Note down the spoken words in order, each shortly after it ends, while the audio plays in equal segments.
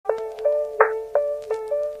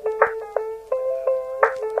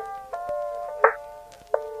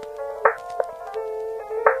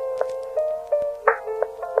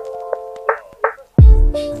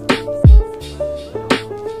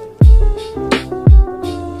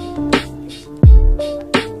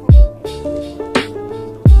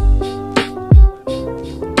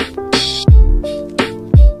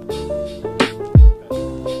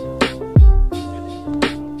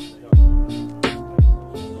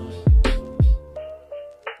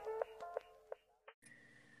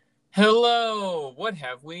Hello, what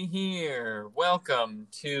have we here? Welcome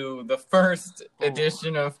to the first Ooh,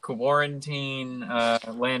 edition of Quarantine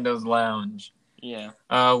Lando's Lounge. yeah.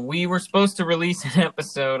 We were supposed to release an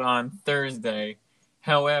episode on Thursday.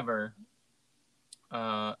 However,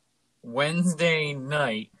 uh, Wednesday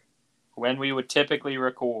night, When we would typically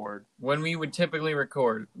record. when we would typically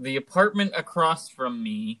record, the apartment across from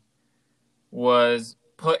me was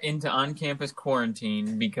put into on-campus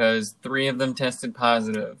quarantine because three of them tested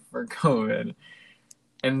positive for COVID.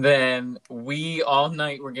 And then we all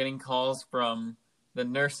night were getting calls from the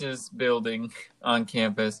nurses building on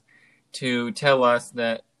campus to tell us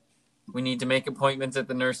that we need to make appointments at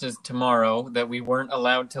the nurses tomorrow, that we weren't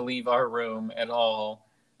allowed to leave our room at all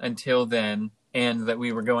until then, and that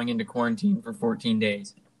we were going into quarantine for 14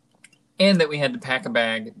 days. And that we had to pack a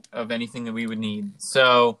bag of anything that we would need.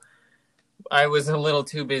 So I was a little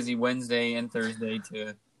too busy Wednesday and Thursday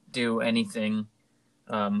to do anything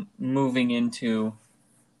moving into.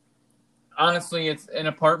 Honestly, it's an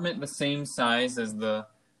apartment the same size as the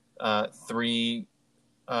three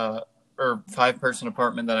or five-person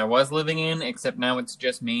apartment that I was living in, except now it's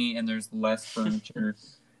just me and there's less furniture.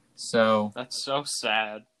 So That's so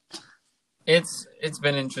sad. it's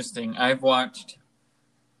been interesting. I've watched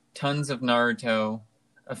tons of Naruto,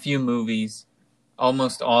 a few movies,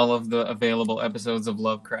 almost all of the available episodes of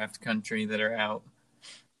Lovecraft Country that are out.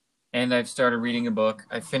 And I've started reading a book.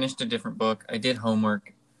 I finished a different book. I did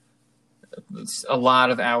homework. A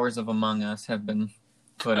lot of hours of Among Us have been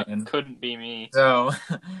put in. Couldn't be me.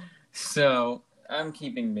 So I'm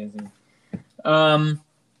keeping busy. But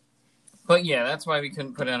yeah, that's why we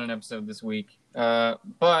couldn't put out an episode this week.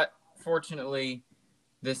 But fortunately,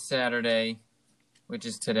 this Saturday, which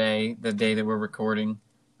is today, the day that we're recording,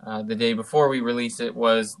 the day before we release it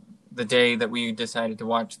was the day that we decided to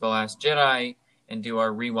watch The Last Jedi and do our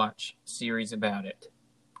rewatch series about it.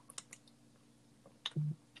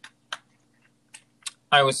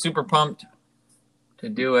 I was super pumped to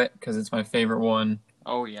do it because it's my favorite one.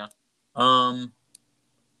 Oh, yeah.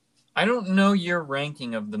 I don't know your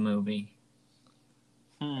ranking of the movie.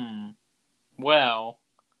 Well,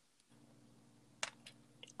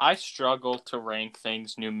 I struggle to rank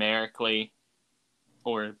things numerically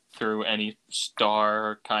or through any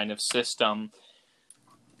star kind of system,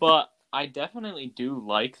 but I definitely do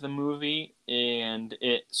like the movie, and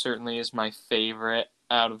it certainly is my favorite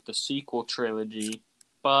out of the sequel trilogy,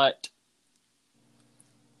 but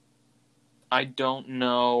I don't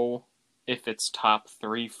know if it's top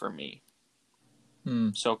 3 for me.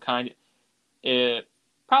 So probably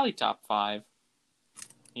top 5,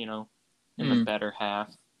 in the better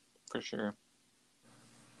half, for sure.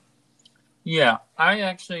 Yeah,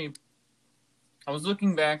 I was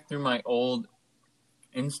looking back through my old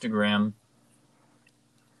Instagram,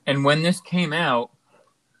 and when this came out,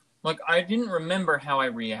 like, I didn't remember how I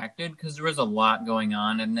reacted because there was a lot going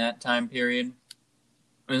on in that time period.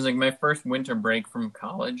 It was like my first winter break from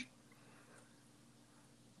college.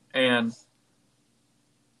 And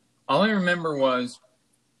all I remember was,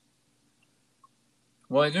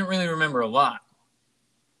 well, I didn't really remember a lot.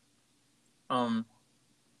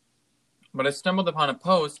 But I stumbled upon a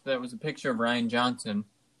post that was a picture of Rian Johnson.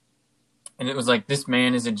 And it was like, this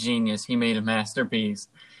man is a genius. He made a masterpiece.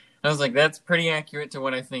 I was like, that's pretty accurate to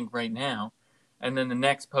what I think right now. And then the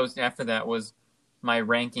next post after that was my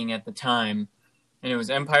ranking at the time. And it was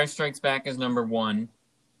Empire Strikes Back as number 1.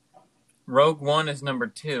 Rogue One is number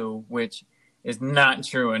 2, which is not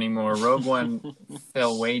true anymore. Rogue One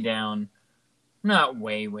fell way down. Not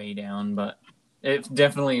way, way down, but it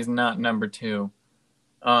definitely is not number 2.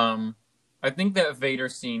 I think that Vader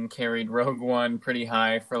scene carried Rogue One pretty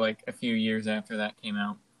high for like a few years after that came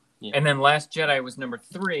out. Yeah. And then Last Jedi was number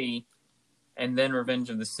 3, and then Revenge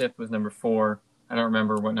of the Sith was number 4. I don't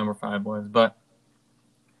remember what number 5 was, but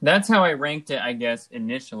that's how I ranked it, I guess,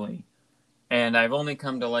 initially. And I've only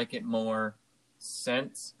come to like it more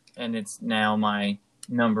since, and it's now my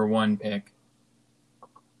number 1 pick.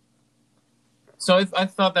 So I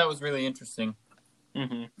thought that was really interesting.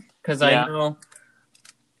 Because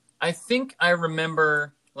I think I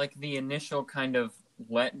remember like the initial kind of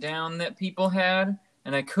letdown that people had,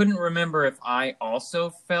 and I couldn't remember if I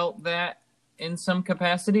also felt that in some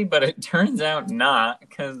capacity, but it turns out not,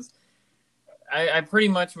 because I pretty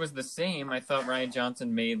much was the same. I thought Rian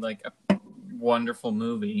Johnson made like a wonderful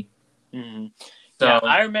movie. So, yeah,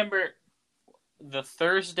 I remember the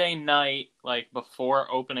Thursday night, like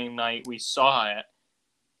before opening night, we saw it,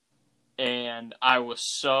 and I was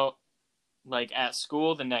so, like, at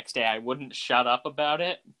school the next day, I wouldn't shut up about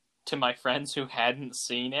it to my friends who hadn't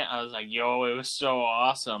seen it. I was like, yo, it was so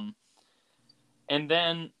awesome. And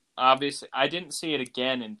then obviously, I didn't see it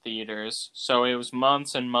again in theaters, so it was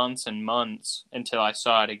months and months and months until I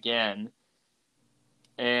saw it again.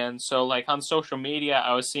 And so, like, on social media,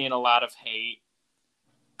 I was seeing a lot of hate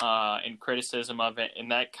and criticism of it,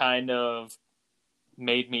 and that kind of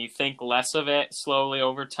made me think less of it slowly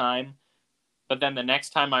over time. But then the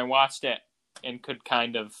next time I watched it and could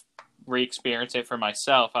kind of re-experience it for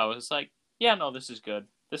myself, I was like, yeah, no, this is good.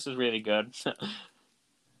 This is really good.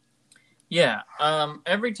 Yeah.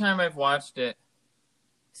 Every time I've watched it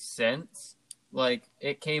since, like,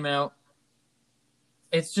 it came out,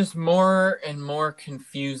 it's just more and more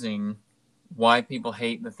confusing why people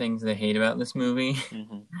hate the things they hate about this movie.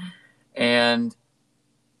 Mm-hmm. And,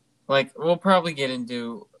 like, we'll probably get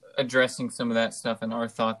into addressing some of that stuff and our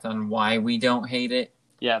thoughts on why we don't hate it.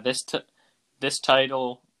 Yeah, this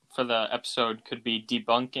title for the episode could be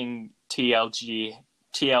Debunking TLJ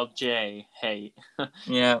hate.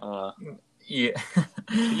 Yeah. Yeah.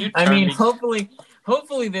 you I turn mean, me-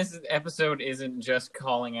 hopefully this episode isn't just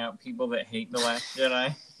calling out people that hate The Last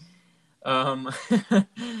Jedi. But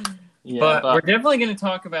we're definitely going to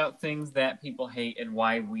talk about things that people hate and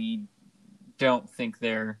why we don't think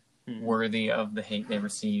they're worthy of the hate they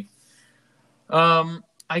receive.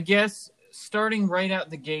 I guess starting right out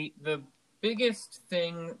the gate, the biggest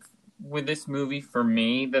thing with this movie for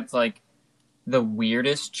me that's like the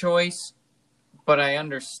weirdest choice, but I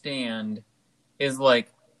understand, is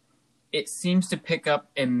like it seems to pick up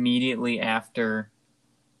immediately after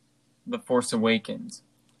The Force Awakens.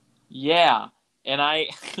 Yeah, and I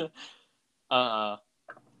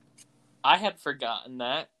had forgotten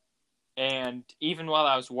that, and even while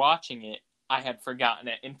I was watching it, I had forgotten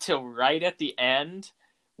it until right at the end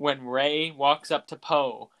when Rey walks up to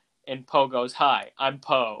Poe and Poe goes, "Hi, I'm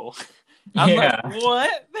Poe." I'm like,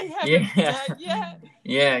 what? They haven't done yet?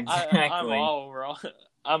 Yeah, exactly. I'm all wrong.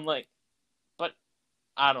 I'm like, but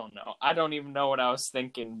I don't know. I don't even know what I was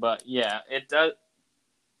thinking, but yeah, it does.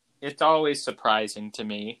 It's always surprising to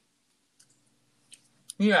me.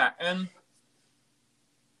 Yeah, and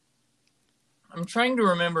I'm trying to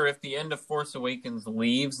remember if the end of Force Awakens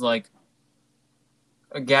leaves like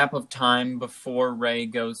a gap of time before Rey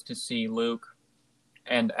goes to see Luke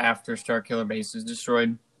and after Starkiller Base is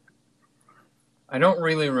destroyed. I don't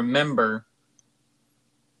really remember,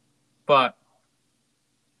 but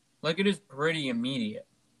like it is pretty immediate.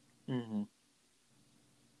 Mm-hmm.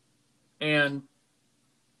 And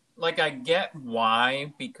like I get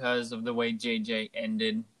why, because of the way JJ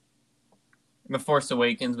ended The Force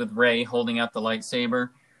Awakens with Rey holding out the lightsaber.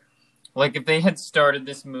 Like if they had started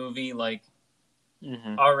this movie like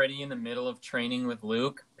already in the middle of training with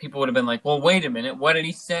Luke, people would have been like, well, wait a minute, what did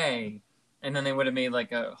he say? And then they would have made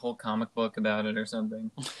like a whole comic book about it or something.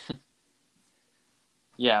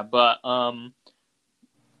 Yeah, but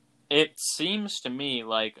it seems to me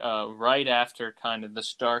like right after kind of the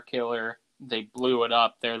Starkiller, they blew it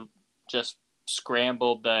up. They're just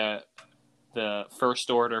scrambled the First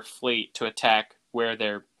Order fleet to attack where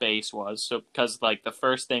their base was. So because like the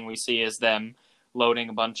first thing we see is them loading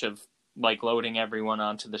everyone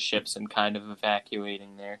onto the ships and kind of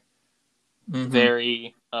evacuating there. Mm-hmm.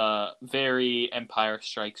 Very Empire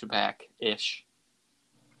Strikes Back-ish.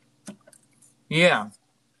 Yeah.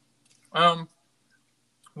 While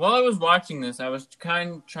I was watching this, I was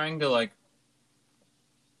trying to like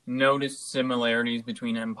notice similarities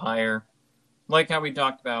between Empire, like how we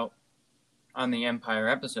talked about on the Empire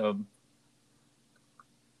episode.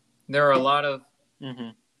 There are a lot of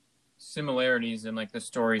similarities in like the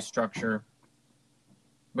story structure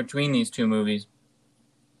between these two movies.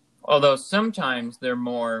 Although sometimes they're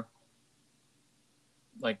more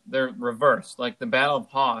like they're reversed. Like the Battle of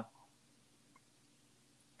Hoth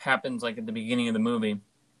happens like at the beginning of the movie,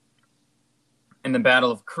 and the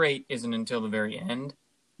Battle of Crait isn't until the very end.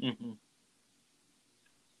 Mm-hmm.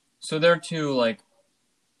 So they're two like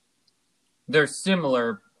they're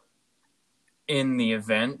similar in the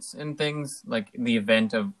events and things. Like the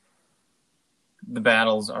event of the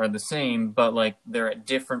battles are the same, but like they're at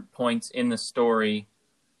different points in the story.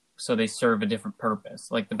 So they serve a different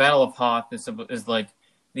purpose. Like the Battle of Hoth is like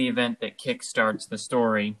the event that kickstarts the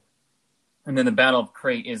story. And then the Battle of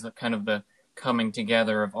Crait is kind of the coming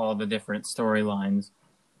together of all the different storylines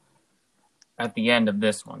at the end of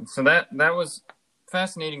this one. So that was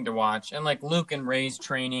fascinating to watch. And like Luke and Rey's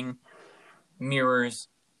training mirrors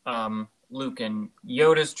Luke and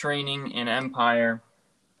Yoda's training in Empire.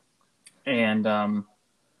 And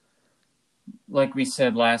like we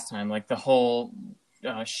said last time, like the whole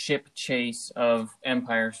ship chase of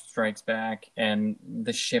Empire Strikes Back and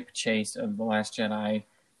the ship chase of The Last Jedi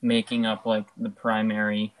making up like the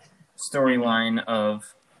primary storyline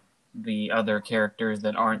of the other characters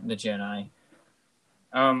that aren't the Jedi.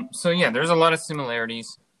 So yeah, there's a lot of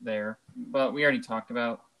similarities there, but we already talked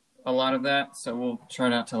about a lot of that, so we'll try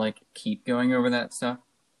not to like keep going over that stuff.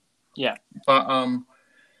 Yeah. But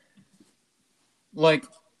like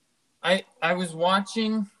I was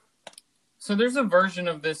watching. So there's a version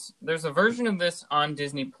of this. There's a version of this on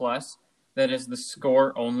Disney Plus that is the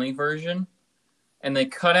score only version, and they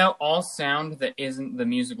cut out all sound that isn't the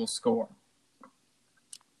musical score.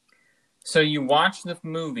 So you watch the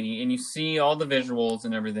movie and you see all the visuals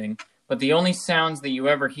and everything, but the only sounds that you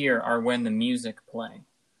ever hear are when the music play.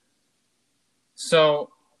 So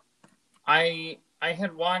I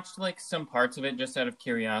had watched like some parts of it just out of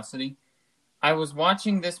curiosity. I was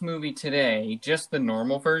watching this movie today, just the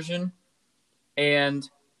normal version, and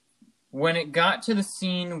when it got to the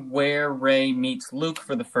scene where Rey meets Luke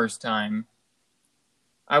for the first time,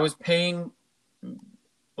 I was paying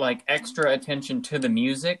like extra attention to the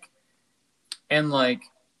music, and like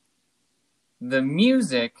the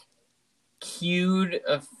music cued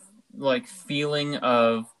a like feeling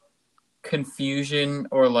of confusion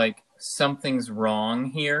or like something's wrong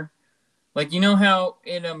here. Like, you know how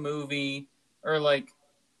in a movie, or like,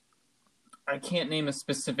 I can't name a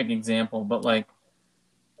specific example, but like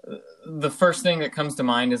the first thing that comes to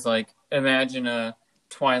mind is like, imagine a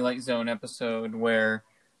Twilight Zone episode where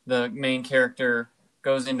the main character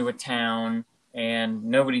goes into a town and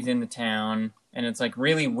nobody's in the town, and it's like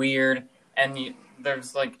really weird, and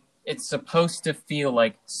there's like, it's supposed to feel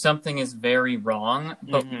like something is very wrong,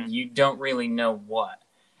 but you don't really know what.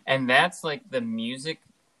 And that's like the music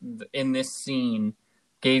in this scene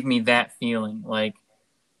gave me that feeling. Like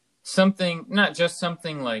something, not just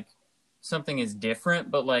something like something is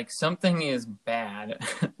different, but like something is bad.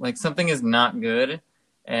 Like something is not good,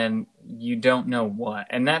 and you don't know what.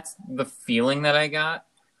 And that's the feeling that I got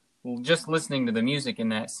just listening to the music in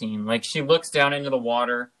that scene. Like she looks down into the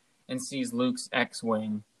water and sees Luke's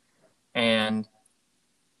X-Wing, and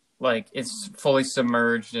like it's fully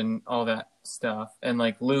submerged and all that stuff, and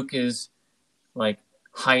like Luke is like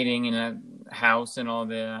hiding in a house and all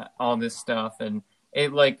this stuff, and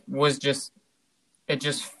it like was just, it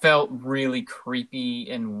just felt really creepy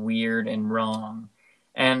and weird and wrong.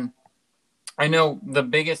 And I know the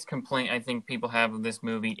biggest complaint I think people have of this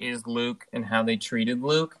movie is Luke and how they treated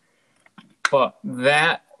Luke, but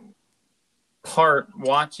that part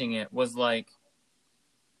watching it was like,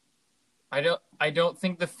 I don't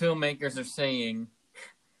think the filmmakers are saying,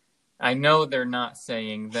 I know they're not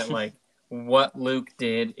saying that like what Luke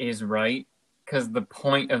did is right, because the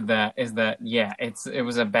point of that is that, yeah, it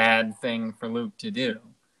was a bad thing for Luke to do,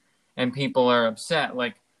 and people are upset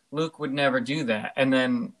like Luke would never do that. And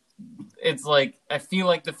then it's like, I feel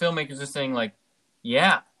like the filmmakers are saying like,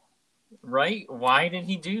 yeah, right, why did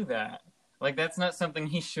he do that? Like that's not something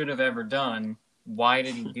he should have ever done. Why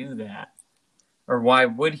did he do that? Or why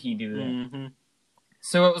would he do that?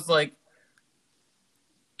 So it was like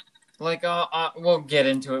we'll get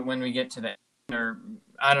into it when we get to the end, or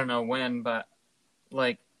I don't know when, but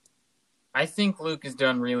like I think Luke has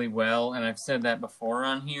done really well, and I've said that before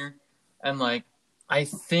on here. And like I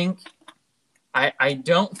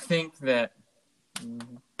don't think that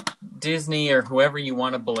Disney or whoever you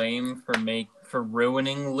want to blame for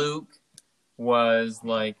ruining Luke was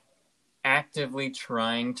like actively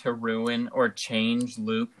trying to ruin or change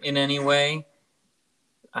Luke in any way.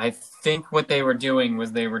 I think what they were doing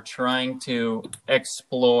was they were trying to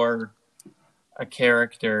explore a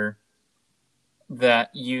character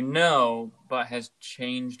that but has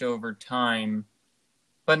changed over time,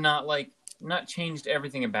 but not changed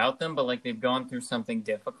everything about them, but like they've gone through something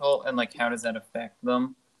difficult, and like how does that affect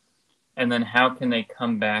them? And then how can they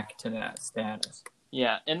come back to that status?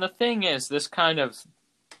 Yeah, and the thing is, this kind of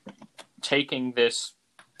taking this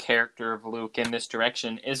character of Luke in this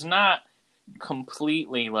direction is not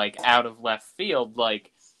completely like out of left field.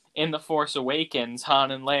 Like in The Force Awakens,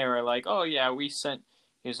 Han and Leia are like, oh yeah, we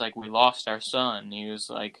lost our son. He was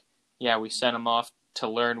like, yeah, we sent him off to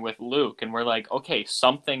learn with Luke, and we're like, okay,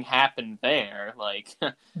 something happened there. Like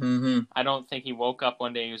I don't think he woke up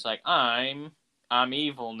one day and he was like, I'm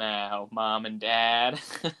evil now, Mom and Dad.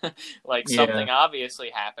 Like something obviously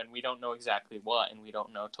happened. We don't know exactly what, and we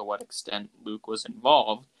don't know to what extent Luke was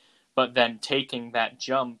involved. But then taking that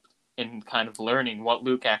jump and kind of learning what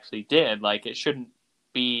Luke actually did, like it shouldn't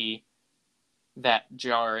be that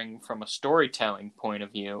jarring from a storytelling point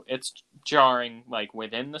of view. It's jarring like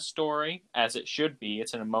within the story, as it should be.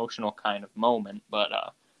 It's an emotional kind of moment. But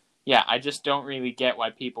yeah, I just don't really get why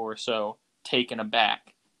people were so taken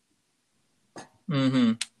aback.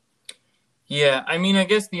 Yeah, I mean, I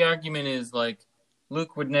guess the argument is like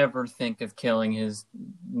Luke would never think of killing his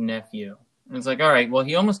nephew. And it's like, all right, well,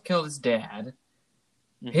 he almost killed his dad.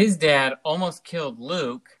 Mhm. His dad almost killed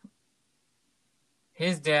Luke.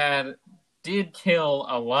 His dad did kill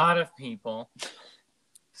a lot of people.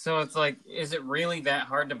 So it's like, is it really that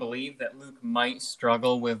hard to believe that Luke might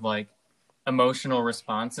struggle with like emotional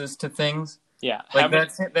responses to things? Yeah. Like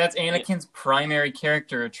that's Anakin's primary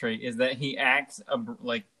character trait, is that he acts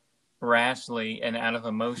like rashly and out of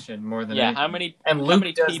emotion more than anything. How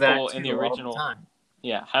many does people that in the too all the original time.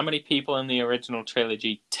 Yeah, how many people in the original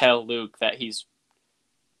trilogy tell Luke that he's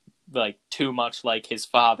like too much like his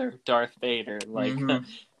father, Darth Vader, like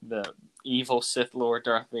the evil Sith Lord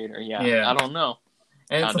Darth Vader? Yeah. I don't know.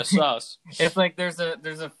 Kind of sus. It's like there's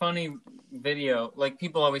a funny video. Like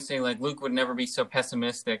people always say like Luke would never be so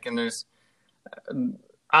pessimistic, and there's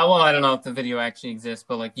I don't know if the video actually exists,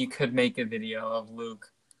 but like you could make a video of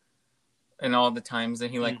Luke and all the times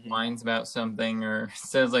that he like whines about something or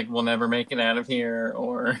says like we'll never make it out of here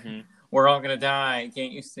or we're all gonna die,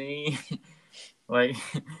 can't you see? Like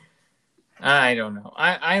I don't know.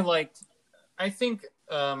 I think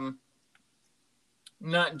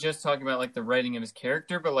not just talking about like the writing of his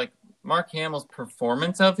character, but like Mark Hamill's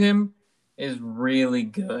performance of him is really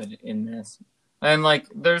good in this. And like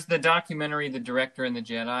there's the documentary The Director and the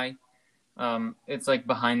Jedi. It's like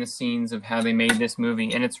behind the scenes of how they made this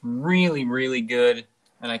movie, and it's really, really good,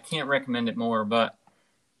 and I can't recommend it more, but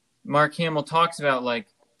Mark Hamill talks about like,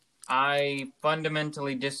 I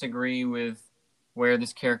fundamentally disagree with where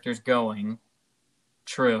this character's going.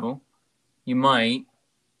 True. You might.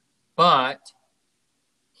 But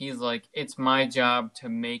he's like, it's my job to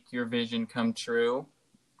make your vision come true.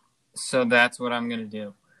 So that's what I'm going to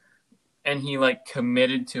do. And he like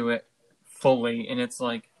committed to it fully. And it's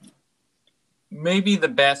like maybe the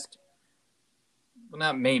best, well,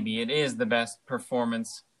 not maybe, it is the best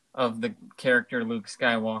performance of the character Luke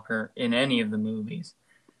Skywalker in any of the movies.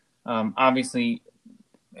 Obviously,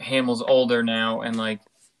 Hamill's older now and like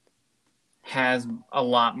has a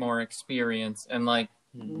lot more experience, and like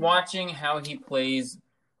watching how he plays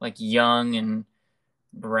like young and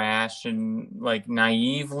brash and like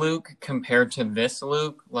naive Luke compared to this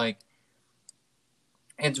Luke, like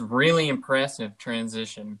it's really impressive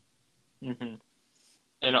transition.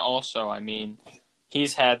 And also, I mean,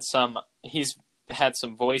 he's had some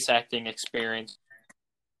voice acting experience,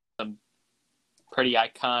 some pretty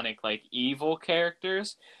iconic like evil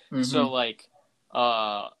characters. So like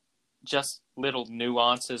just little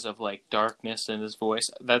nuances of like darkness in his voice.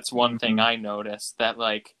 That's one thing I noticed, that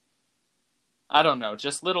like I don't know,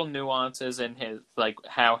 just little nuances in his like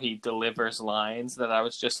how he delivers lines that I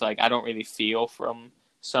was just like I don't really feel from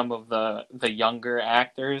some of the younger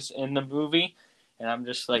actors in the movie. And I'm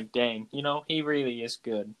just like, dang, he really is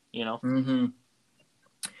good,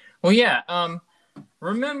 Well, yeah.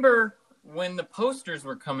 Remember when the posters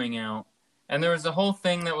were coming out, and there was a whole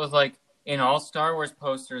thing that was like, in all Star Wars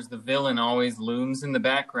posters, the villain always looms in the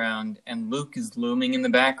background, and Luke is looming in the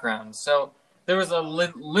background. So there was a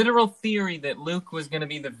literal theory that Luke was going to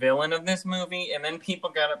be the villain of this movie, and then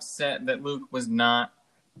people got upset that Luke was not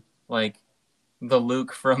like the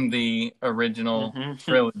Luke from the original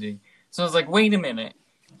trilogy. So I was like, wait a minute.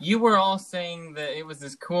 You were all saying that it was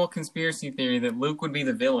this cool conspiracy theory that Luke would be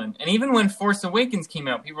the villain. And even when Force Awakens came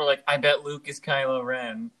out, people were like, I bet Luke is Kylo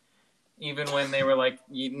Ren. Even when they were like,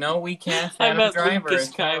 we cast Adam Driver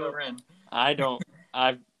as Kylo Ren.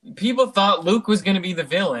 People thought Luke was going to be the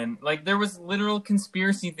villain. Like, there was literal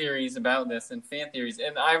conspiracy theories about this and fan theories.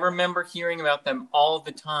 And I remember hearing about them all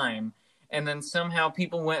the time. And then somehow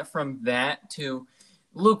people went from that to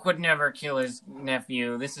Luke would never kill his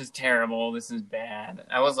nephew. This is terrible. This is bad.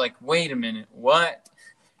 I was like, wait a minute. What?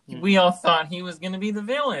 We all thought he was going to be the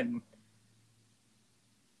villain.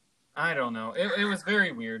 I don't know. It was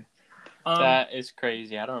very weird. That is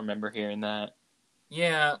crazy. I don't remember hearing that.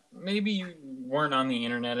 Yeah, maybe you weren't on the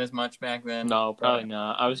internet as much back then. No, probably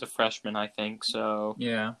not. I was a freshman, I think, so...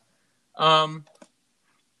 Yeah.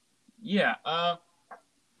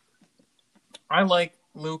 I like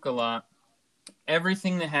Luke a lot.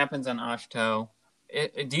 Everything that happens on Ahch-To.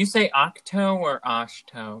 Do you say Ahch-To or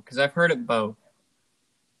Ahch-To? Because I've heard it both.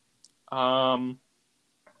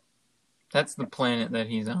 That's the planet that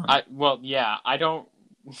he's on. I don't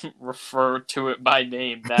refer to it by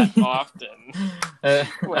name that often.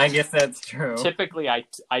 I guess that's true. Typically, I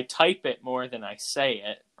type it more than I say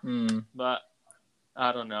it. But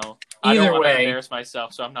I don't know. I don't want to embarrass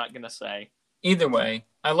myself, so I'm not going to say. Either way,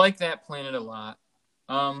 I like that planet a lot.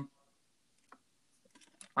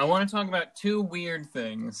 I want to talk about two weird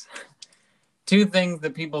things. Two things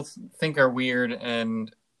that people think are weird,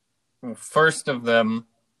 and first of them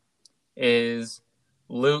is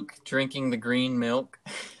Luke drinking the green milk.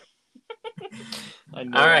 I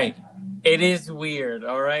know. All right. It is weird,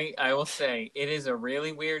 all right? I will say it is a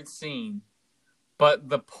really weird scene. But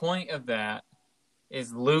the point of that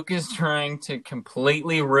is Luke is trying to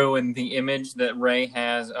completely ruin the image that Rey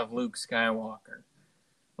has of Luke Skywalker.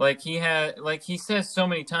 Like he says so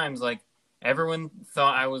many times, like, everyone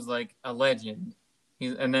thought I was like a legend.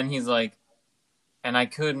 And then he's like, and I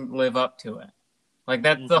couldn't live up to it. Like,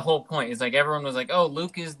 that's the whole point. It's like everyone was like, oh,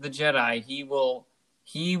 Luke is the Jedi. He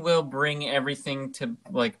will bring everything to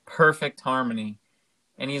like perfect harmony.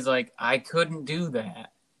 And he's like, I couldn't do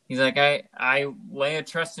that. He's like, Leia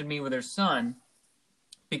trusted me with her son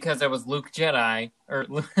because I was Luke Jedi, or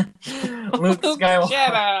Luke Skywalker.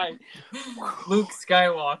 Jedi. Luke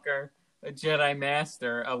Skywalker, a Jedi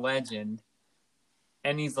Master, a legend.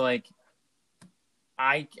 And he's like,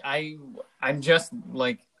 I'm just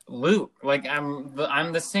like Luke. Like I'm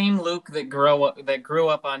the same Luke that grew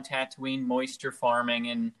up on Tatooine, moisture farming,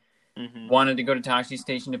 and wanted to go to Tosche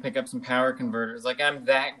Station to pick up some power converters. Like, I'm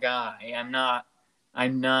that guy.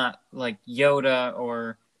 I'm not like Yoda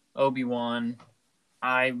or Obi-Wan.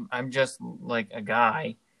 I'm just like a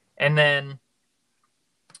guy. And then,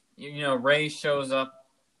 Rey shows up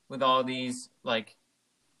with all these, like,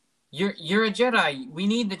 you're a Jedi. We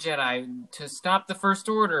need the Jedi to stop the First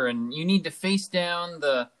Order, and you need to face down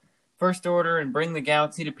the First Order and bring the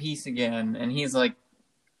galaxy to peace again. And he's like,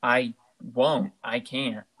 I won't. I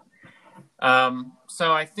can't.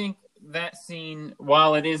 So I think that scene,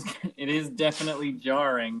 while it is definitely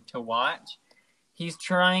jarring to watch, he's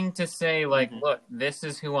trying to say, like, look, this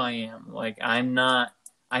is who I am. Like, I'm not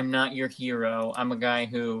your hero. I'm a guy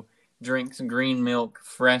who drinks green milk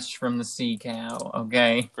fresh from the sea cow,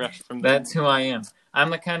 okay? That's who I am. I'm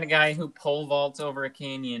the kind of guy who pole vaults over a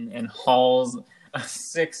canyon and hauls a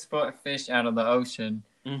 6-foot fish out of the ocean.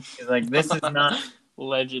 He's like, this is not...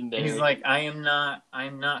 Legendary. He's like, I'm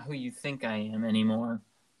not who you think I am anymore.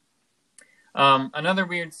 Another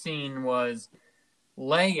weird scene was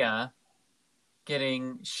Leia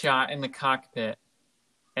getting shot in the cockpit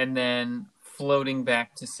and then floating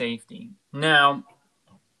back to safety. Now,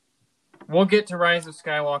 we'll get to Rise of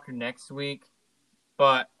Skywalker next week,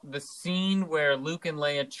 but the scene where Luke and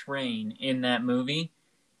Leia train in that movie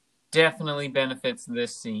definitely benefits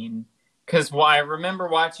this scene. Because I remember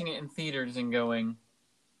watching it in theaters and going,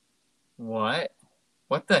 what?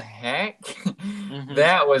 What the heck?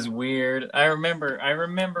 That was weird. I remember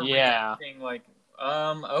reacting like,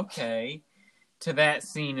 okay, to that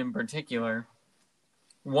scene in particular.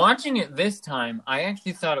 Watching it this time, I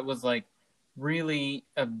actually thought it was like really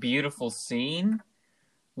a beautiful scene.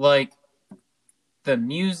 Like the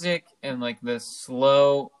music and like the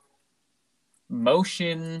slow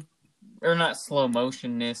motion, or not slow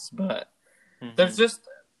motionness, but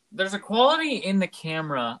there's a quality in the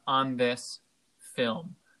camera on this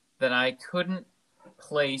film that I couldn't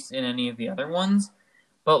place in any of the other ones.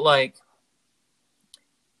 But like,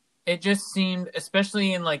 it just seemed,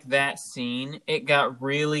 especially in like that scene, it got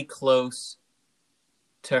really close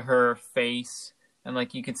to her face, and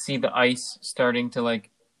like you could see the ice starting to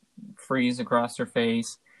like freeze across her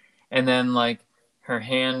face, and then like her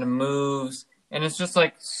hand moves, and it's just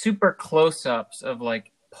like super close-ups of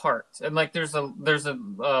like parts. And like there's a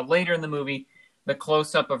later in the movie, the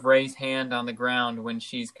close-up of Rey's hand on the ground when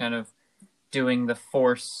she's kind of doing the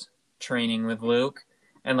Force training with Luke,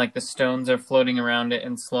 and like the stones are floating around it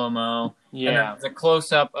in slow-mo. Yeah. And there's a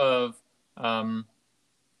close-up of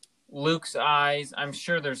Luke's eyes. I'm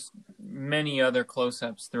sure there's many other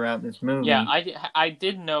close-ups throughout this movie. Yeah, I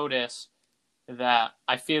did notice that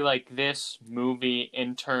I feel like this movie,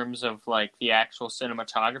 in terms of like the actual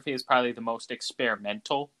cinematography, is probably the most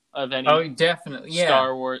experimental of any. Oh, definitely. Yeah.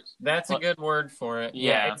 Star Wars. That's a good word for it.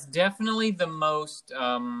 Yeah, it's definitely the most,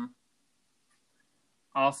 I'll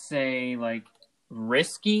say, like,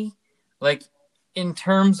 risky. Like, in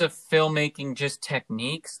terms of filmmaking, just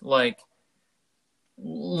techniques, like,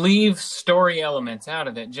 leave story elements out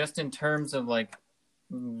of it, just in terms of, like,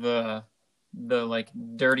 the like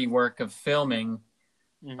dirty work of filming.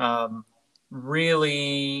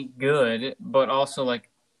 Really good, but also like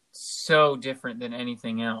so different than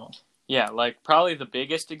anything else. Yeah, like probably the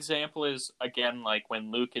biggest example is, again, like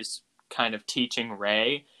when Luke is kind of teaching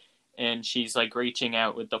Rey and she's like reaching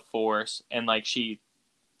out with the Force, and like it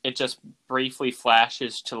just briefly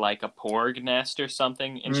flashes to like a Porg nest or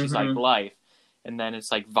something, and she's like, life, and then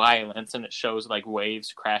it's like violence, and it shows like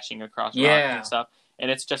waves crashing across rocks and stuff. And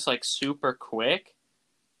it's just like super quick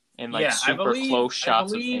and like super close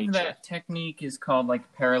shots of nature. I believe that technique is called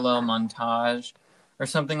like parallel montage or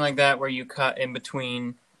something like that, where you cut in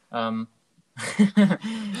between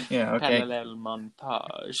Yeah, okay. Parallel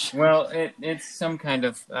montage. Well, it's some kind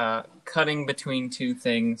of cutting between two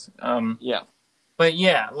things. Yeah. But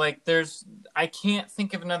yeah, like I can't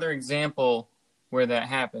think of another example where that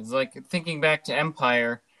happens. Like thinking back to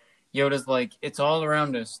Empire, Yoda's like, it's all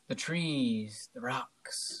around us, the trees, the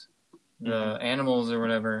rocks, the animals or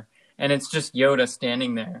whatever. And it's just Yoda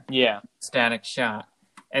standing there. Yeah. Static shot.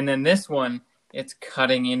 And then this one, it's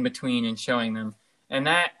cutting in between and showing them. And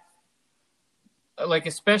that, like,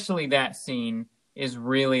 especially that scene is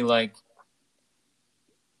really like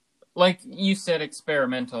you said,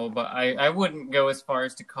 experimental, but I wouldn't go as far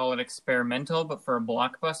as to call it experimental, but for a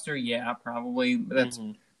blockbuster, yeah, probably that's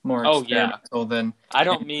more experimental than I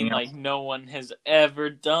don't mean else. like no one has ever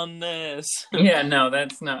done this. Yeah, no,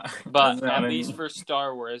 that's not. But that's not at what I least mean. for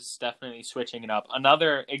Star Wars, definitely switching it up.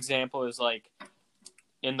 Another example is like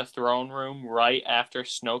in the throne room, right after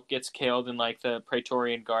Snoke gets killed and like the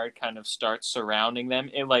Praetorian Guard kind of starts surrounding them.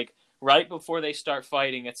 It like right before they start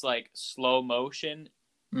fighting, it's like slow motion,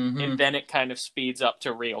 and then it kind of speeds up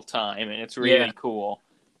to real time, and it's really cool.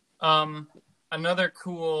 Another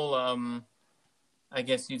cool, I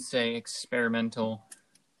guess you'd say experimental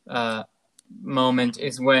moment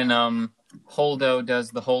is when Holdo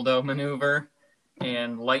does the Holdo maneuver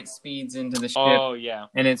and light speeds into the ship. Oh yeah,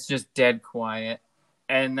 and it's just dead quiet,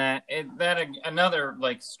 and that another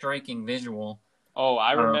like striking visual. Oh,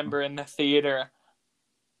 I remember in the theater,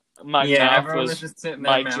 my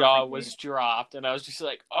jaw was dropped, and I was just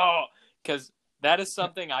like, oh, because that is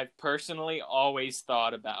something I've personally always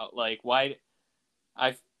thought about. Like, why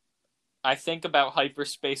I think about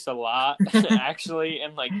hyperspace a lot, actually,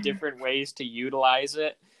 and like different ways to utilize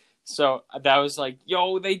it. So that was like,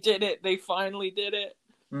 yo, they did it! They finally did it!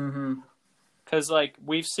 Because like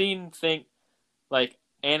we've seen like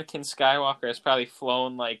Anakin Skywalker has probably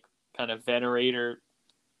flown like kind of Venerator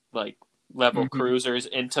like level cruisers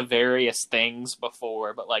into various things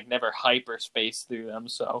before, but like never hyperspace through them.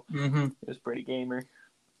 So it was pretty gamer.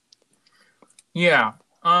 Yeah.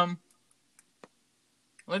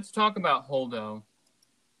 Let's talk about Holdo,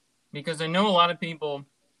 because I know a lot of people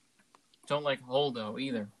don't like Holdo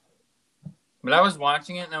either. But I was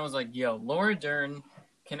watching it and I was like, yo, Laura Dern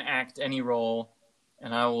can act any role,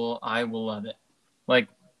 and I will love it. Like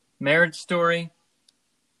Marriage Story,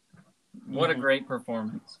 what a great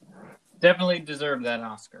performance. Definitely deserved that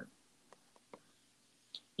Oscar.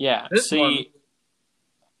 Yeah.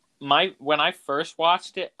 When I first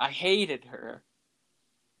watched it, I hated her.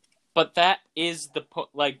 But that is the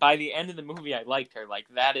like by the end of the movie, I liked her. Like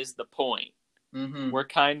that is the point. We're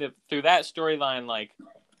kind of through that storyline. Like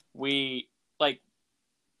we like,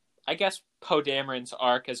 I guess Poe Dameron's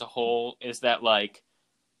arc as a whole is that like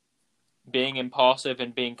being impulsive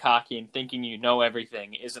and being cocky and thinking you know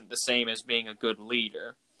everything isn't the same as being a good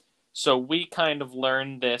leader. So we kind of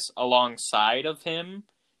learned this alongside of him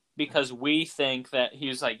because we think that he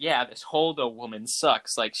was like, yeah, this Holdo woman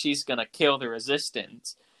sucks. Like she's gonna kill the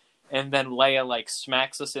Resistance. And then Leia, like,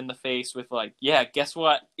 smacks us in the face with, like, yeah, guess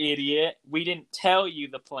what, idiot? We didn't tell you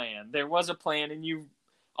the plan. There was a plan, and you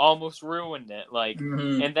almost ruined it. Like,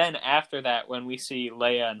 and then after that, when we see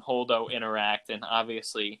Leia and Holdo interact, and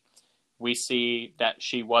obviously we see that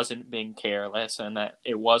she wasn't being careless and that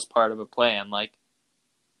it was part of a plan, like,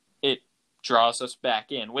 it draws us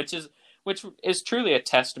back in, which is truly a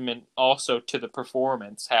testament also to the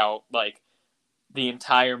performance, how, like, the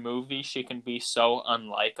entire movie, she can be so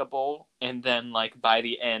unlikable, and then, like, by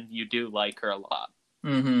the end, you do like her a lot.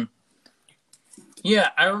 Yeah,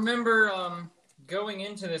 I remember going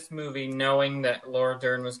into this movie knowing that Laura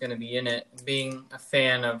Dern was going to be in it, being a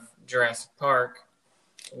fan of Jurassic Park,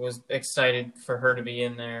 was excited for her to be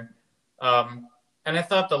in there. And I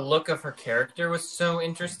thought the look of her character was so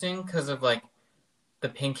interesting because of, like, the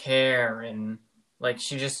pink hair, and, like,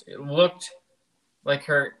 she just looked... Like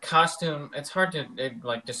her costume, it's hard to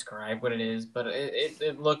describe what it is, but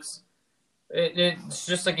it looks, it's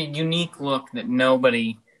just like a unique look that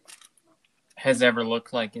nobody has ever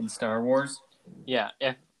looked like in Star Wars. Yeah,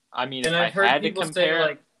 I've heard people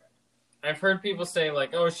say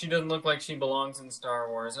like, oh, she doesn't look like she belongs in Star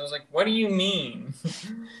Wars. I was like, what do you mean?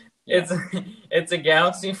 It's a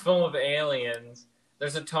galaxy full of aliens.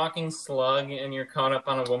 There's a talking slug, and you're caught up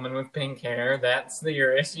on a woman with pink hair. That's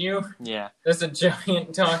your issue? Yeah. There's a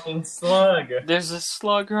giant talking slug. There's a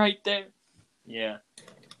slug right there. Yeah.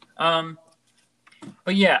 But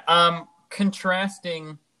yeah,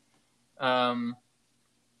 contrasting Holdo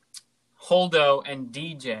and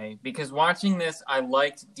DJ, because watching this, I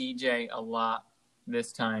liked DJ a lot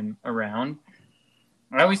this time around.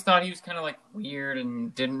 I always thought he was kind of like weird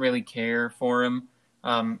and didn't really care for him.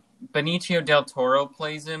 Benicio del Toro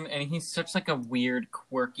plays him, and he's such like a weird,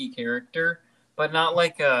 quirky character, but not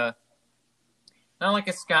like a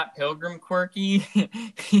Scott Pilgrim quirky.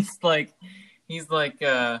 he's like he's like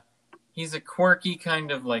he's a quirky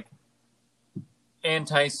kind of like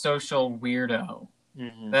antisocial weirdo.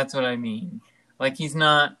 Mm-hmm. That's what I mean. Like he's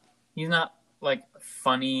not like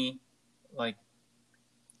funny, like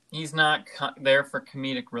he's not there for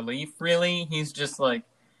comedic relief really. He's just like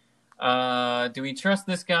do we trust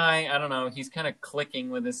this guy? I don't know. He's kind of clicking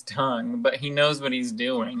with his tongue, but he knows what he's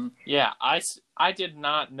doing. Yeah, I did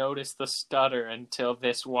not notice the stutter until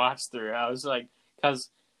this watch through. I was like, because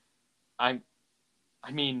I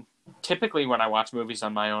mean, typically when I watch movies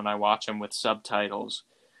on my own, I watch them with subtitles.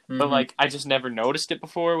 But Mm-hmm. like, I just never noticed it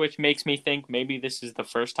before, which makes me think maybe this is the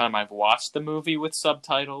first time I've watched the movie with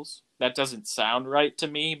subtitles. That doesn't sound right to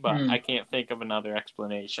me, but I can't think of another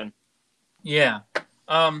explanation. Yeah.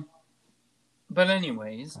 But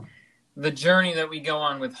anyways, the journey that we go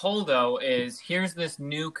on with Holdo is here's this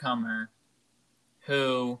newcomer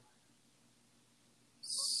who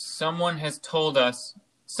someone has told us,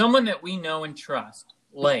 someone that we know and trust,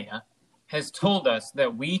 Leia, has told us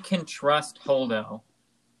that we can trust Holdo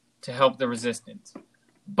to help the Resistance.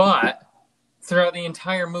 But throughout the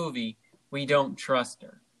entire movie, we don't trust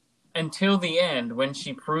her. Until the end, when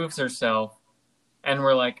she proves herself, and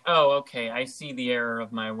we're like, oh, okay, I see the error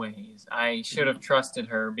of my ways. I should have trusted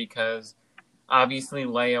her because obviously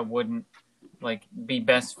Leia wouldn't like be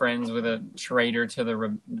best friends with a traitor to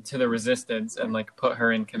the Resistance and like put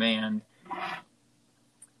her in command.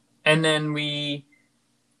 And then we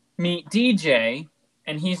meet DJ,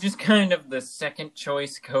 and he's just kind of the second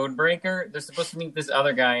choice code breaker. They're supposed to meet this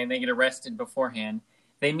other guy, and they get arrested beforehand.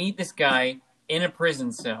 They meet this guy in a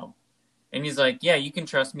prison cell, and he's like, yeah, you can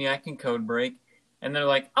trust me, I can code break. And they're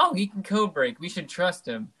like, oh, he can code break, we should trust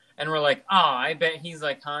him. And we're like, oh, I bet he's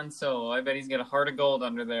like Han Solo, I bet he's got a heart of gold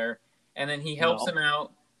under there. And then he helps him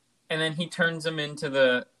out, and then he turns him into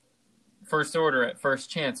the First Order at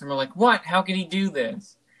first chance. And we're like, what? How can he do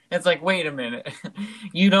this? It's like, wait a minute.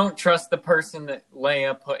 You don't trust the person that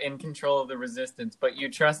Leia put in control of the Resistance, but you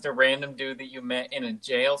trust a random dude that you met in a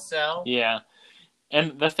jail cell? Yeah.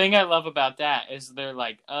 And the thing I love about that is they're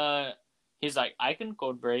like, he's like, I can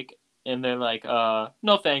code break. And they're like,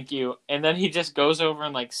 no thank you. And then he just goes over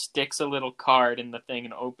and like sticks a little card in the thing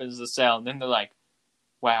and opens the cell. And then they're like,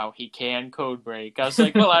 wow, he can code break. I was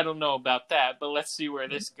like, well, I don't know about that, but let's see where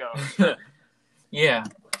this goes. Yeah.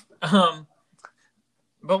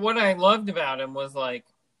 But what I loved about him was like,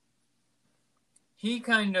 he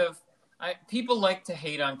kind of, people like to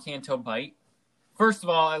hate on Canto Bight. First of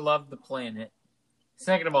all, I love the planet.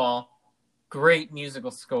 Second of all, great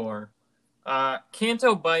musical score.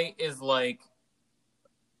 Canto Bight is like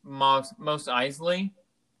Mos Eisley,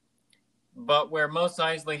 but where Mos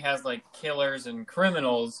Eisley has like killers and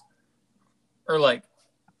criminals, or like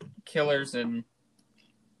killers and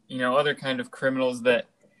other kind of criminals that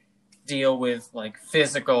deal with like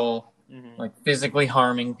physical, like physically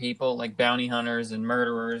harming people, like bounty hunters and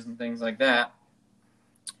murderers and things like that.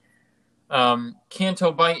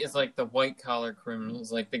 Canto Bight is like the white collar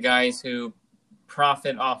criminals, like the guys who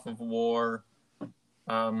profit off of war,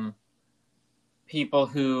 people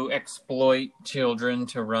who exploit children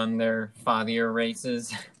to run their fathier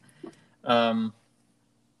races.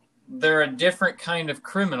 They're a different kind of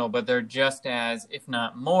criminal, but they're just as, if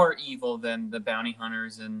not more evil than the bounty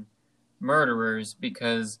hunters and murderers,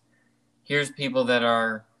 because here's people that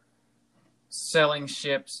are selling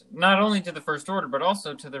ships not only to the First Order but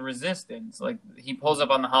also to the Resistance. Like, he pulls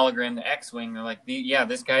up on the hologram the X-Wing, they're like, yeah,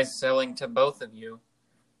 this guy's selling to both of you.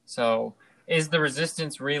 So is the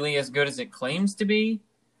Resistance really as good as it claims to be?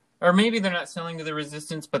 Or maybe they're not selling to the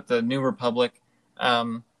Resistance but the New Republic.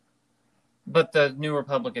 But the New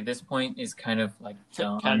Republic at this point is kind of like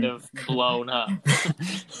done. Kind of blown up.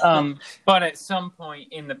 But at some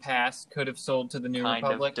point in the past could have sold to the New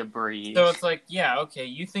Republic. Kind of debris. So it's like, yeah, okay,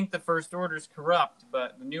 you think the First Order's corrupt,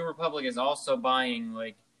 but the New Republic is also buying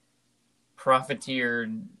like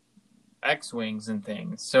profiteered X-Wings and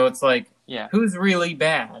things. So it's like, yeah, who's really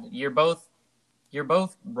bad? You're both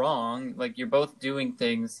wrong. Like, you're both doing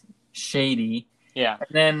things shady. Yeah. And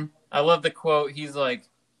then I love the quote. He's like,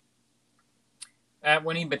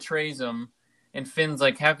 when he betrays him, and Finn's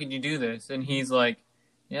like, how could you do this? And he's like,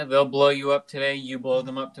 yeah, they'll blow you up today, you blow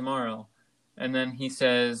them up tomorrow. And then he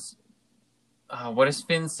says, what does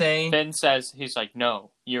Finn say? Finn says, he's like,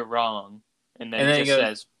 no, you're wrong. And then he just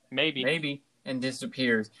says, maybe, and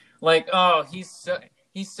disappears. Like, oh, he's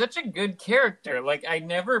such a good character. Like, I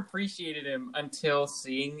never appreciated him until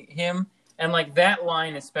seeing him. And like that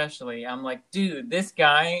line especially, I'm like, dude, this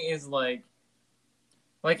guy is like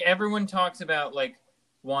Like everyone talks about like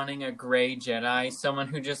wanting a gray Jedi, someone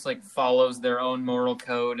who just like follows their own moral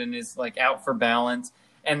code and is like out for balance.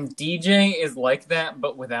 And DJ is like that,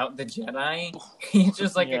 but without the Jedi. He's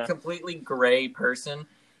just like a Yeah. completely gray person.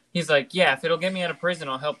 He's like, yeah, if it'll get me out of prison,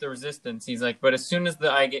 I'll help the resistance. He's like, but as soon as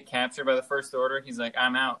I get captured by the First Order, he's like,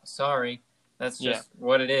 I'm out. Sorry. That's just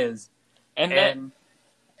what it is. And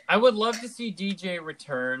I would love to see DJ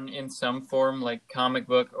return in some form, like comic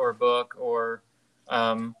book, or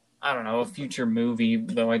I don't know, a future movie,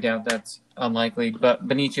 though I doubt that's unlikely. But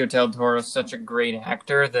Benicio del Toro is such a great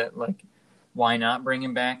actor that, like, why not bring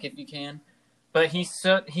him back if you can? But he's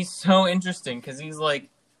so interesting because he's like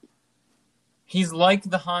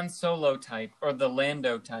the Han Solo type or the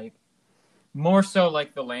Lando type, more so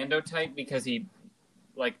like the Lando type because he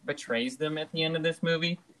like betrays them at the end of this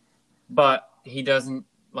movie, but he doesn't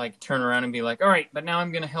like turn around and be like, all right, but now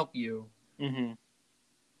I'm gonna help you. Mm-hmm.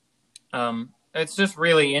 It's just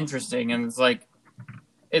really interesting, and it's like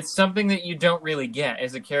it's something that you don't really get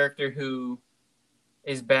as a character who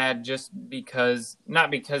is bad just because, not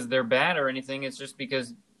because they're bad or anything. It's just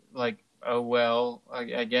because like, oh well,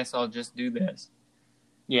 I guess I'll just do this.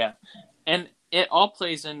 Yeah, and it all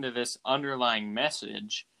plays into this underlying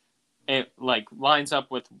message. It like lines up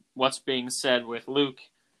with what's being said with Luke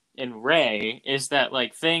and Rey, is that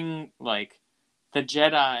like the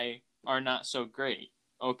Jedi are not so great,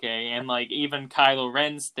 okay, and like even Kylo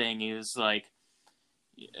Ren's thing is like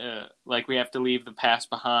we have to leave the past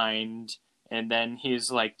behind, and then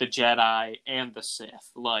he's like the Jedi and the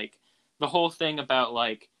Sith, like the whole thing about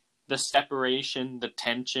like the separation, the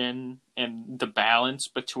tension, and the balance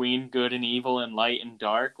between good and evil and light and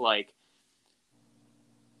dark, like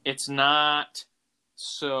it's not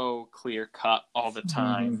so clear cut all the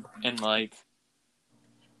time. Mm-hmm. And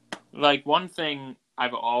like one thing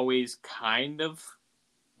I've always kind of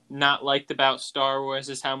not liked about Star Wars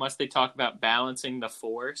is how much they talk about balancing the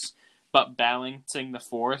Force, but balancing the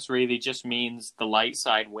Force really just means the light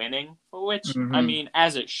side winning, which, mm-hmm. I mean,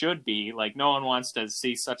 as it should be. Like, no one wants to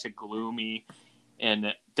see such a gloomy and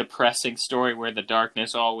depressing story where the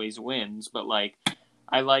darkness always wins, but, like,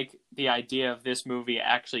 I like the idea of this movie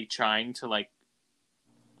actually trying to, like,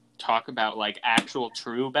 talk about, like, actual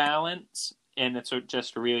true balance, and it's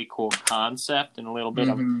just a really cool concept and a little bit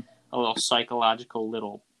mm-hmm. of a little psychological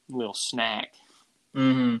little snack.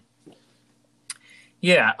 Mm-hmm.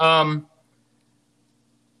 Yeah,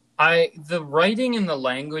 the writing and the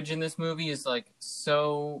language in this movie is like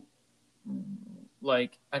so,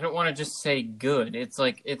 like, I don't want to just say good. It's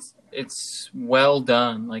like it's well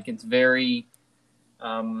done. Like it's very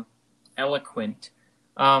eloquent.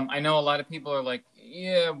 I know a lot of people are like,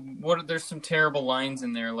 yeah, there's some terrible lines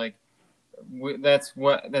in there. Like that's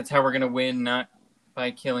how we're gonna win, not by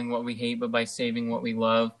killing what we hate, but by saving what we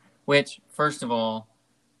love. Which, first of all,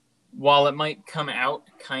 while it might come out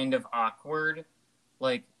kind of awkward,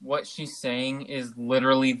 like what she's saying is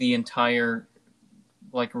literally the entire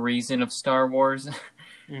like reason of Star Wars.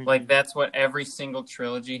 Mm-hmm. Like that's what every single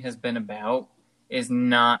trilogy has been about, is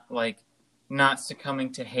not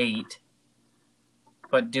succumbing to hate,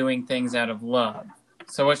 but doing things out of love.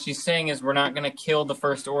 So what she's saying is we're not going to kill the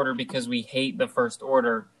First Order because we hate the First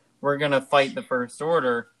Order. We're going to fight the First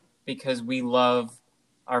Order because we love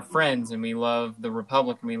our friends and we love the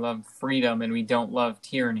Republic and we love freedom and we don't love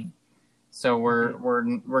tyranny. So we're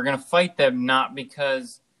going to fight them, not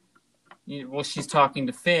because she's talking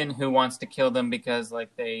to Finn, who wants to kill them because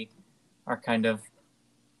like they are kind of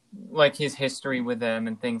like his history with them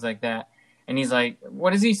and things like that. And he's like,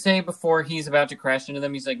 what does he say before he's about to crash into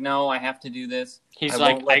them? He's like, no, I have to do this. I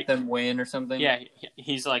won't let them win or something. Yeah,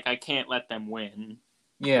 he's like, I can't let them win.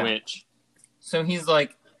 Yeah. So he's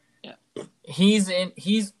like,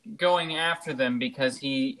 he's going after them because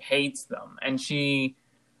he hates them, and she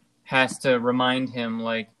has to remind him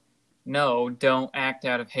like, no, don't act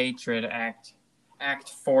out of hatred, act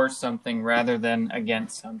for something rather than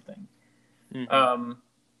against something. Mm-hmm.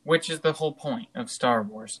 Which is the whole point of Star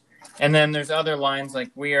Wars. And then there's other lines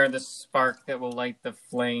like, we are the spark that will light the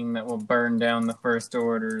flame that will burn down the First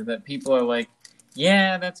Order, that people are like,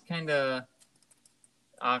 yeah, that's kind of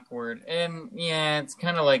awkward. And yeah, it's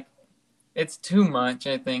kind of like, it's too much,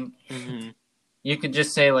 I think. Mm-hmm. You could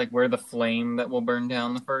just say, like, we're the flame that will burn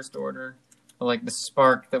down the First Order. Or, like, the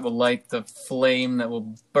spark that will light the flame that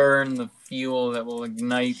will burn the fuel that will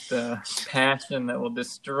ignite the passion that will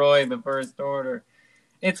destroy the First Order.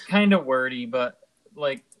 It's kind of wordy, but,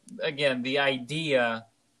 like, again, the idea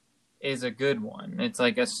is a good one. It's,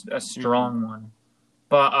 like, a strong mm-hmm. one.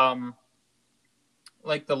 But,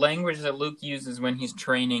 like, the language that Luke uses when he's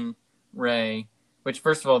training Rey, which,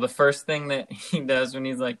 first of all, the first thing that he does when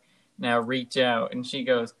he's like, Now reach out. And she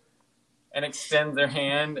goes and extends her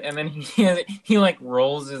hand, and then he like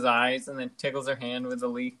rolls his eyes and then tickles her hand with a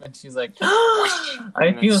leaf, and she's like,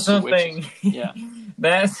 I feel something. Yeah.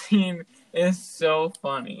 That scene is so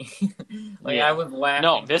funny. I was laughing.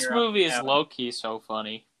 No, this movie is low-key so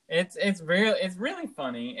funny. It's really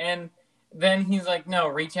funny. And then he's like, no,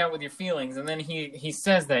 reach out with your feelings. And then he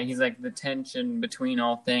says that. He's like, the tension between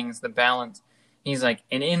all things, the balance. He's like,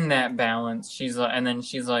 and in that balance, she's like, and then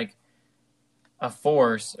she's like, a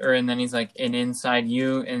force, and then he's like, and inside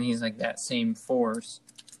you, and he's like, that same force.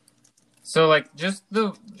 So like, just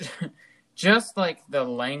like the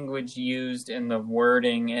language used and the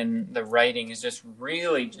wording and the writing is just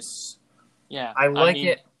really just, yeah. I mean,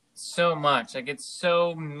 it so much. Like, it's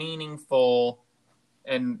so meaningful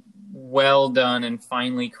and well done and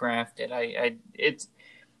finely crafted. It's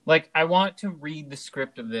like, I want to read the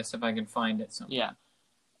script of this if I can find it somewhere. Yeah.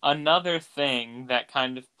 Another thing that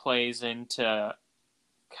kind of plays into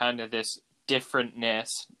kind of this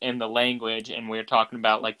differentness in the language, and we're talking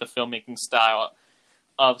about like the filmmaking style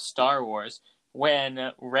of Star Wars,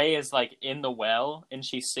 when Rey is like in the well and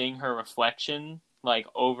she's seeing her reflection like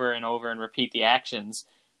over and over and repeat the actions,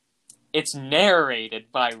 it's narrated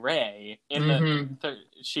by Rey.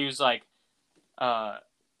 She was like,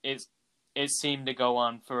 it seemed to go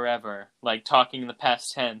on forever, like talking in the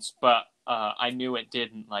past tense, but I knew it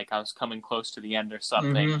didn't. Like, I was coming close to the end or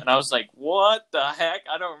something. And I was like, what the heck?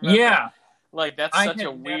 I don't remember. Yeah. Like, that's such a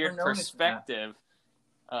weird perspective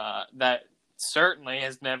that certainly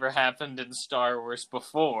has never happened in Star Wars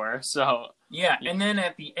before. So yeah, and then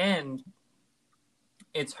at the end,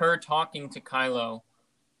 it's her talking to Kylo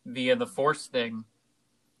via the Force thing.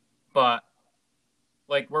 But,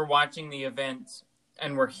 like, we're watching the events,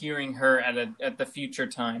 and we're hearing her at the future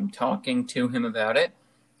time talking to him about it.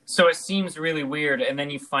 So it seems really weird, and then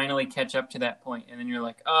you finally catch up to that point, and then you're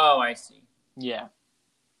like, oh, I see. Yeah.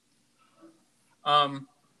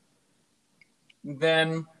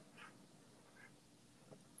 Then,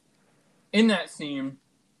 in that scene,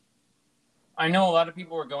 I know a lot of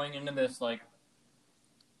people were going into this, like,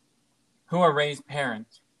 who are Rey's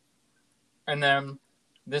parents? And then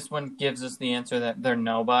this one gives us the answer that they're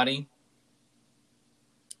nobody.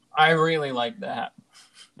 I really like that.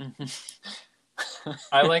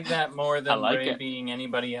 I like that more than Rey being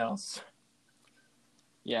anybody else.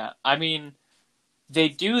 Yeah, I mean, they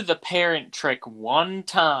do the parent trick one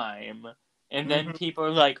time, and then people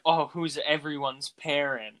are like, oh, who's everyone's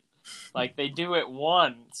parent? Like, they do it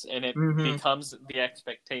once, and it becomes the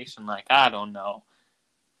expectation, like, I don't know.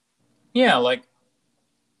 Yeah, like,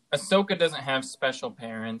 Ahsoka doesn't have special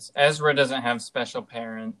parents. Ezra doesn't have special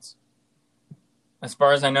parents. As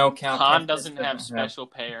far as I know, Han doesn't have special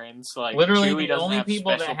parents. Like, literally, Chewie the only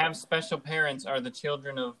people that have special parents are the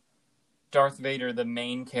children of Darth Vader, the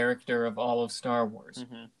main character of all of Star Wars.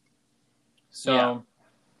 So, yeah.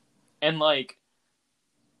 And like,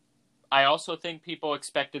 I also think people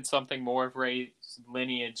expected something more of Rey's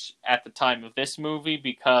lineage at the time of this movie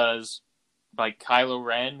because, like, Kylo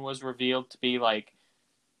Ren was revealed to be like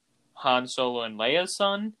Han Solo and Leia's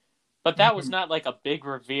son. But that was not, like, a big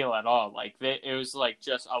reveal at all. Like, it was, like,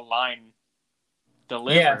 just a line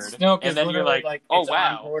delivered. Yeah, Snoke and then you're like, oh, it's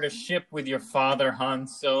wow. on board a ship with your father, Han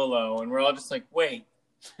Solo. And we're all just like, wait,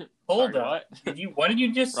 hold up. What did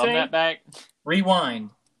you just say? Run that back. Rewind.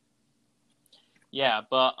 Yeah,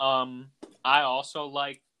 but I also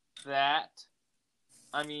like that.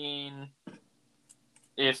 I mean,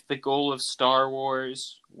 if the goal of Star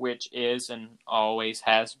Wars, which is and always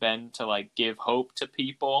has been to, like, give hope to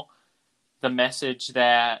people, the message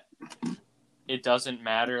that it doesn't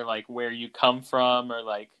matter, like, where you come from or,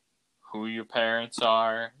 like, who your parents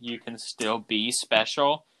are, you can still be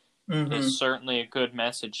special, is certainly a good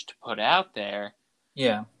message to put out there.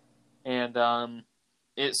 Yeah. And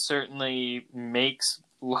it certainly makes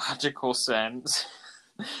logical sense,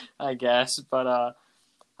 I guess. But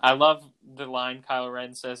I love the line Kylo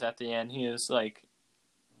Ren says at the end. He is like,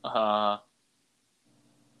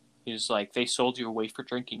 they sold you away for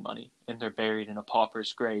drinking money, and they're buried in a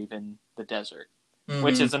pauper's grave in the desert.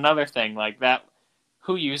 Which is another thing, like that.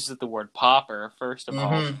 Who uses the word pauper, first of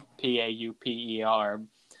all? Pauper.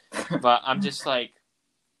 But I'm just like,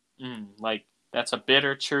 like, that's a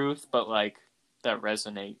bitter truth, but, like, that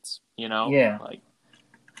resonates, you know? Yeah. Like,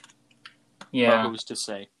 yeah. But who's to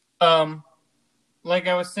say? Like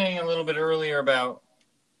I was saying a little bit earlier about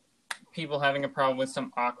people having a problem with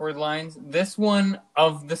some awkward lines, this one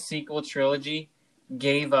of the sequel trilogy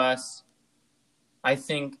gave us, I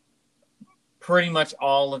think, pretty much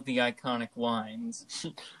all of the iconic lines.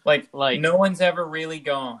 like no one's ever really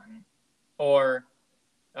gone. Or,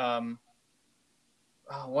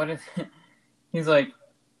 oh, what is he's like,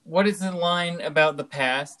 what is the line about the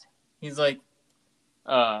past? He's like,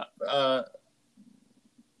 Uh, uh,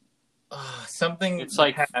 something it's the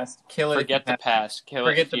like past. Kill it if you forget the have. past, kill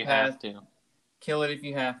it Forget if the you have past. to. Kill it if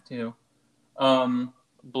you have to. Um,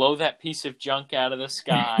 Blow that piece of junk out of the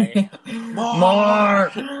sky.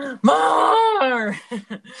 more, More. more.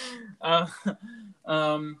 uh,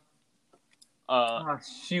 um, oh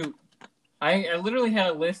shoot! I literally had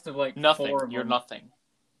a list of like Nothing. four of You're them. nothing,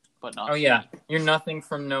 but not Oh to yeah, me. you're nothing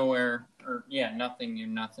from nowhere, or yeah, nothing. You're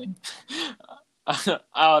nothing.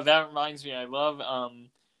 Oh, that reminds me. I love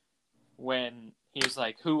when he's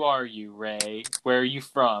like, "Who are you, Ray? Where are you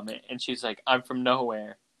from?" And she's like, "I'm from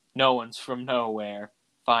nowhere. No one's from nowhere.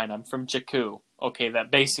 Fine, I'm from Jakku. Okay,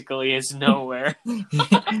 that basically is nowhere."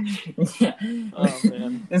 Yeah. Oh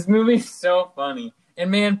man, This movie's so funny.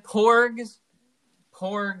 And man, Porgs.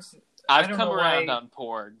 I I've don't come know around why. on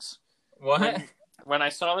Porgs. What? When I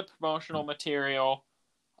saw the promotional material,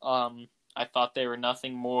 I thought they were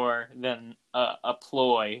nothing more than a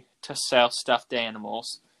ploy to sell stuffed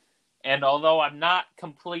animals. And although I'm not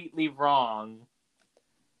completely wrong,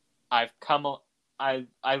 I've come. I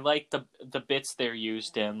like the bits they're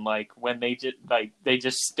used in, like when they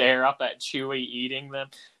just stare up at Chewie eating them,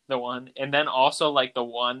 the one, and then also like the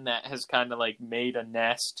one that has kind of like made a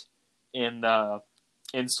nest in the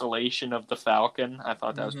insulation of the Falcon. I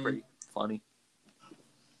thought that was Mm-hmm. pretty funny.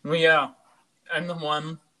 Well, yeah. And the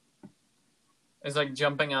one is like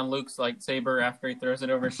jumping on Luke's lightsaber after he throws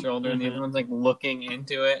it over his shoulder, and the other one's like looking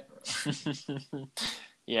into it.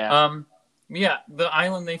 Yeah. Yeah, the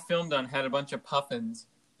island they filmed on had a bunch of puffins,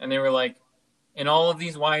 and they were like, in all of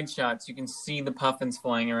these wide shots, you can see the puffins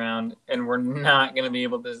flying around, and we're not going to be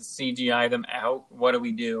able to CGI them out. What do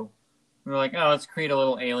we do? And we're like, oh, let's create a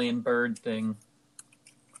little alien bird thing.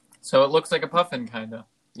 So it looks like a puffin, kind of.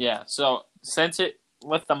 Yeah. So since it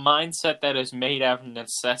with the mindset that is made out of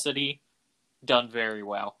necessity, done very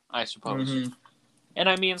well, I suppose. Mm-hmm. And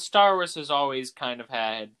I mean, Star Wars has always kind of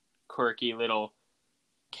had quirky little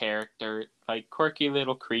character, like quirky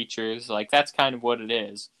little creatures. Like that's kind of what it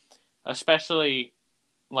is. Especially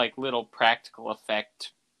like little practical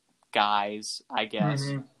effect guys, I guess.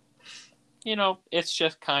 Mm-hmm. You know, it's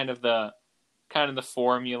just kind of the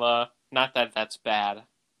formula. Not that that's bad.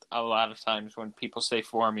 A lot of times when people say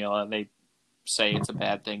formula, they say it's a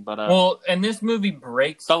bad thing, but well, and this movie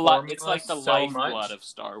breaks formula it's like the so lifeblood much. of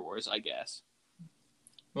Star Wars, I guess.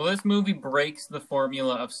 Well, this movie breaks the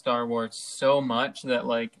formula of Star Wars so much that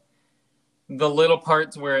like the little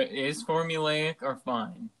parts where it is formulaic are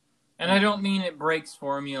fine. And I don't mean it breaks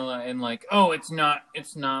formula and like, oh, it's not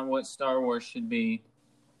what Star Wars should be.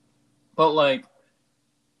 But like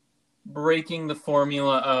breaking the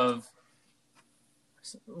formula of,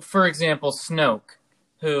 for example, Snoke,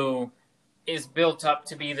 who is built up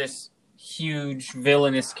to be this huge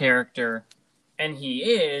villainous character, and he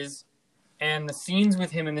is, and the scenes with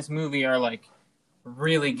him in this movie are like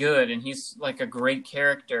really good, and he's like a great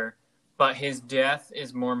character, but his death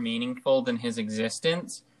is more meaningful than his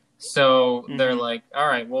existence. So they're like, all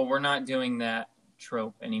right, well, we're not doing that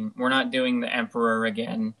trope anymore. We're not doing the Emperor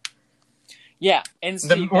again. Yeah, and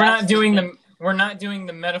see, we're not doing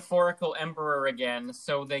the metaphorical Emperor again.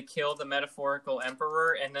 So they kill the metaphorical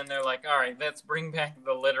Emperor, and then they're like, all right, let's bring back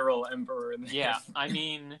the literal Emperor. Yeah, I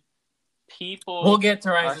mean, people. We'll get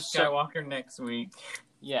to Rise of Skywalker next week.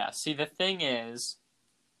 Yeah, see, the thing is,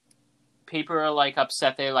 people are like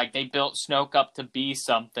upset. They're like, they built Snoke up to be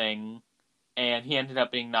something, and he ended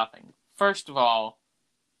up being nothing. First of all,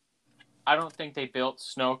 I don't think they built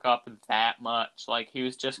Snoke up that much. Like, he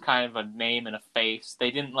was just kind of a name and a face.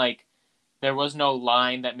 They didn't, like, there was no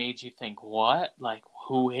line that made you think, what? Like,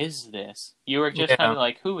 who is this? You were just kind of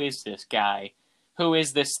like, who is this guy? Who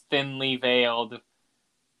is this thinly veiled,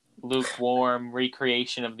 lukewarm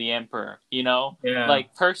recreation of the Emperor? You know? Yeah.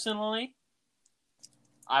 Like, personally,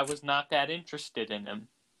 I was not that interested in him.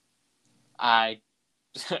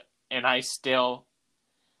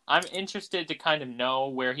 I'm interested to kind of know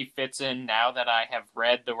where he fits in now that I have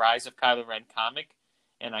read the Rise of Kylo Ren comic,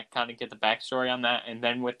 and I kind of get the backstory on that, and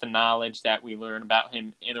then with the knowledge that we learn about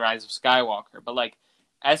him in the Rise of Skywalker. But, like,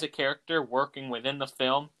 as a character working within the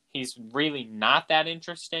film, he's really not that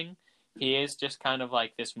interesting. He is just kind of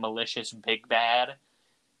like this malicious big bad.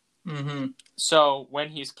 Mm-hmm. So when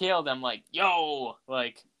he's killed, I'm like, yo,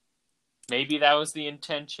 like, maybe that was the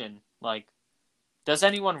intention. Like, does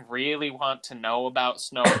anyone really want to know about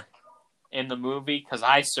Snoke in the movie? Because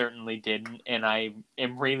I certainly didn't, and I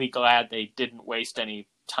am really glad they didn't waste any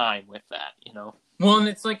time with that, you know? Well, and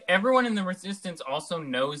it's like everyone in the Resistance also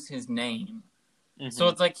knows his name. So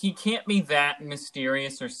it's like he can't be that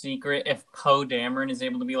mysterious or secret if Poe Dameron is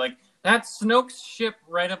able to be like, that's Snoke's ship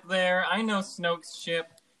right up there. I know Snoke's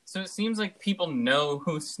ship. So it seems like people know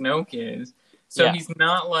who Snoke is. So he's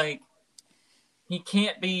not like, he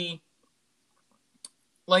can't be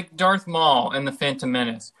like Darth Maul in The Phantom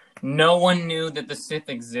Menace. No one knew that the Sith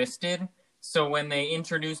existed. So when they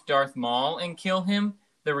introduced Darth Maul and kill him,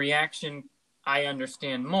 the reaction I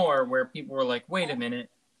understand more, where people were like, wait a minute,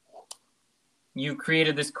 you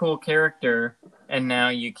created this cool character and now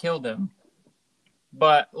you killed him.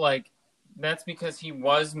 But like, that's because he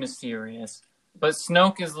was mysterious. But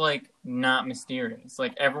Snoke is like not mysterious.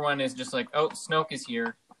 Like everyone is just like, oh, Snoke is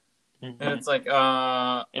here. And it's like,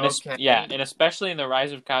 okay. And especially in the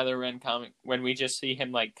Rise of Kylo Ren comic, when we just see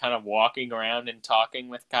him like kind of walking around and talking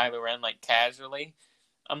with Kylo Ren like casually,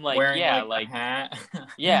 I'm like, wearing, yeah, like a hat.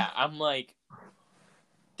 Yeah, I'm like,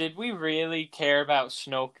 did we really care about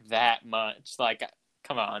Snoke that much? Like,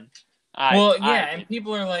 come on. And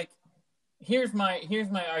people are like, here's my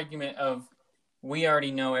argument of, we already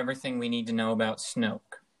know everything we need to know about Snoke,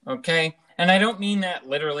 okay? And I don't mean that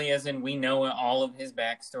literally as in we know all of his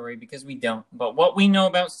backstory, because we don't. But what we know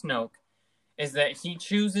about Snoke is that he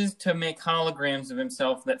chooses to make holograms of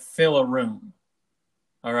himself that fill a room.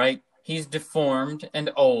 All right? He's deformed and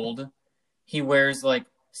old. He wears like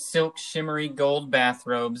silk shimmery gold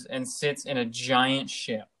bathrobes and sits in a giant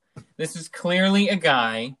ship. This is clearly a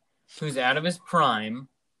guy who's out of his prime,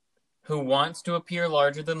 who wants to appear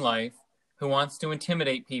larger than life, who wants to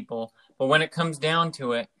intimidate people, but when it comes down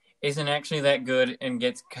to it, isn't actually that good and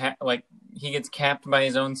gets he gets capped by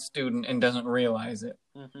his own student and doesn't realize it.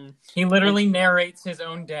 Mm-hmm. He literally narrates his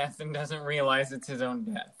own death and doesn't realize it's his own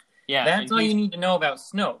death. Yeah, that's all you need to know about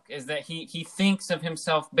Snoke, is that he thinks of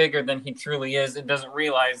himself bigger than he truly is and doesn't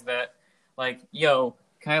realize that, like, yo,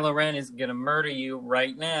 Kylo Ren is gonna murder you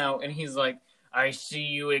right now, and he's like, I see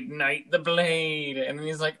you ignite the blade, and then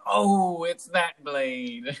he's like, oh, it's that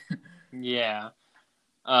blade. Yeah.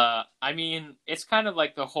 I mean, it's kind of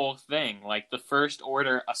like the whole thing. Like, the First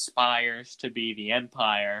Order aspires to be the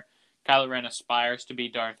Empire. Kylo Ren aspires to be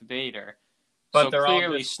Darth Vader. But so they're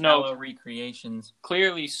clearly all just shallow recreations.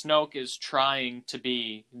 Clearly, Snoke is trying to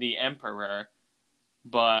be the Emperor,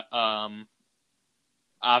 but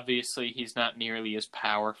obviously he's not nearly as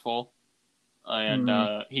powerful. And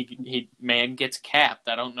he gets capped.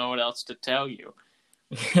 I don't know what else to tell you.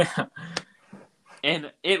 Yeah.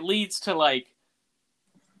 And it leads to, like,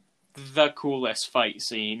 the coolest fight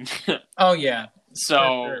scene. Oh, yeah. So,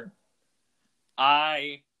 sure.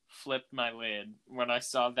 I flipped my lid when I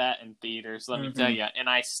saw that in theaters, let me tell you. And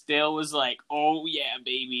I still was like, oh, yeah,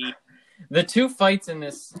 baby. The two fights in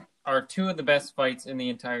this are two of the best fights in the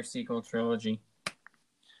entire sequel trilogy.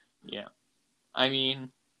 Yeah. I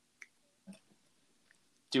mean,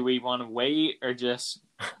 do we want to wait or just...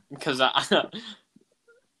 Because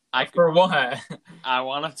For what? I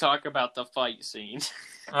want to talk about the fight scene.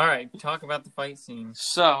 All right, talk about the fight scene.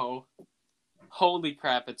 So, holy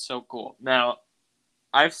crap, it's so cool. Now,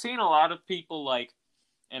 I've seen a lot of people, like,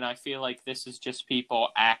 and I feel like this is just people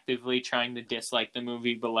actively trying to dislike the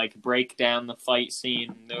movie, but, like, break down the fight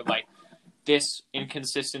scene. And they're like, this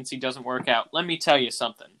inconsistency doesn't work out. Let me tell you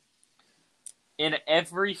something. In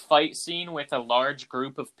every fight scene with a large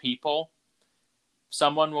group of people,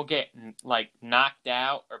 someone will get, like, knocked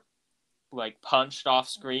out or, like, punched off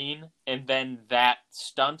screen, and then that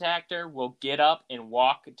stunt actor will get up and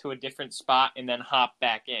walk to a different spot and then hop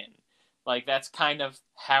back in. Like, that's kind of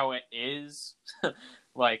how it is.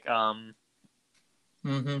 Like, now,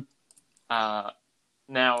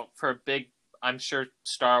 for a big... I'm sure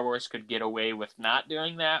Star Wars could get away with not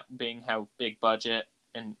doing that, being how big budget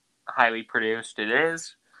and highly produced it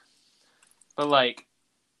is. But, like...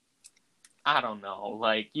 I don't know.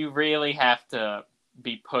 Like, you really have to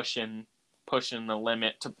be pushing the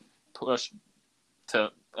limit to push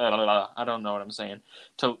to... I don't know what I'm saying.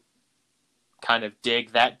 To kind of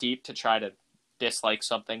dig that deep to try to dislike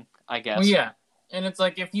something, I guess. Well, yeah. And it's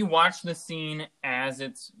like, if you watch the scene as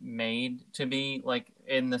it's made to be, like,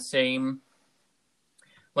 in the same...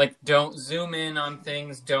 Like, don't zoom in on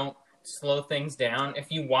things, don't slow things down.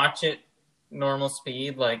 If you watch it normal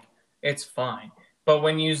speed, like, it's fine. But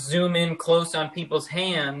when you zoom in close on people's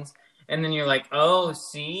hands, and then you're like, oh,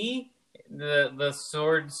 see? The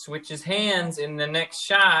sword switches hands in the next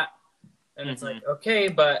shot. And it's like, okay,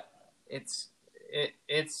 but it's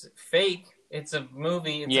fake. It's a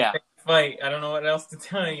movie. It's a fake fight. I don't know what else to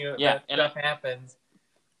tell you. Yeah, that stuff happens.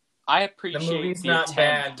 I appreciate the movie's the not attempt.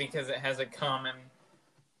 bad because it has a common,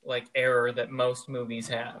 like, error that most movies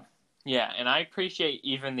have. Yeah, and I appreciate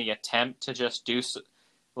even the attempt to just do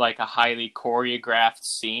like a highly choreographed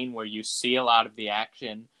scene where you see a lot of the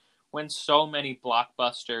action, when so many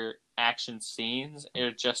blockbuster action scenes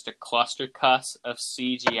are just a cluster cuss of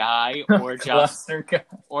CGI Cluster cut.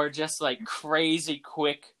 or just like crazy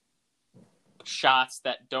quick shots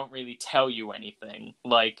that don't really tell you anything.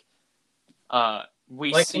 Like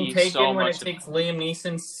we Like see in Taken, so when much it takes Liam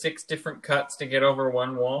Neeson 6 different cuts to get over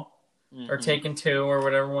one wall, or Mhm. Taken 2, or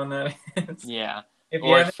whatever one that is. Yeah. If you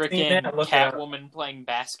Or haven't seen freaking that, look it up. Catwoman playing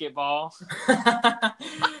basketball.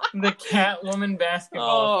 The Catwoman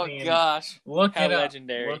basketball Oh scene. gosh. Look How it up.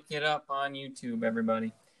 legendary. Look it up on YouTube,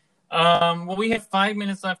 everybody. Well, we have 5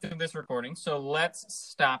 minutes left of this recording, so let's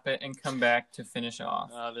stop it and come back to finish off.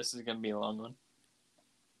 This is going to be a long one.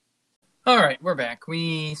 All right, we're back.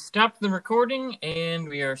 We stopped the recording, and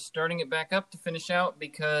we are starting it back up to finish out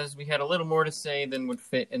because we had a little more to say than would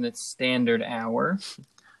fit in the standard hour.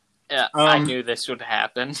 Yeah, I knew this would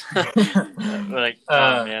happen. Like,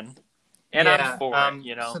 oh man. And yeah, I'm for it,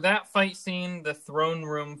 you know? So that fight scene, the throne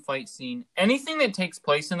room fight scene, anything that takes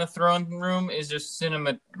place in the throne room is just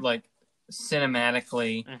cinematically,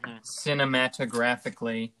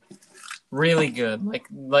 cinematographically really good.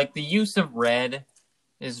 Like the use of red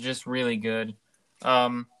is just really good.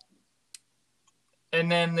 And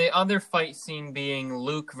then the other fight scene being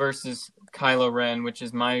Luke versus Kylo Ren, which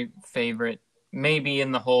is my favorite, maybe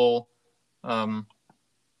in the whole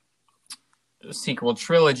sequel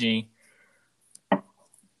trilogy,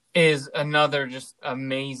 is another just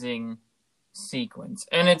amazing sequence.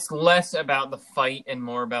 And it's less about the fight and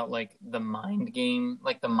more about like the mind game,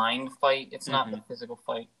 like the mind fight. It's not the physical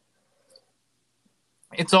fight.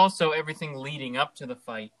 It's also everything leading up to the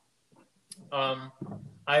fight.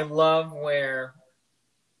 I love where,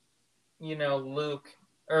 Luke,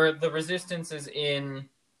 or the Resistance is in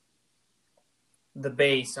the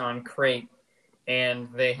base on Crait, and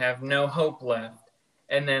they have no hope left.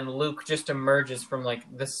 And then Luke just emerges from, like,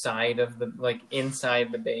 the side of the, like,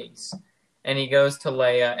 inside the base. And he goes to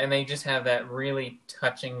Leia, and they just have that really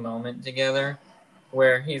touching moment together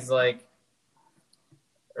where he's like,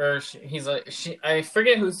 I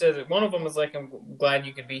forget who says it. One of them was like, I'm glad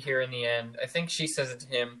you could be here in the end. I think she says it to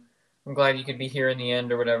him, I'm glad you could be here in the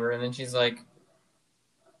end or whatever. And then she's like,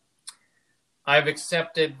 I've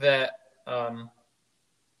accepted that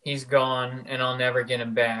he's gone and I'll never get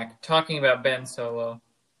him back. Talking about Ben Solo.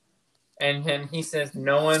 And then he says,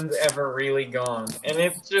 no one's ever really gone. And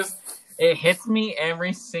it's just, it hits me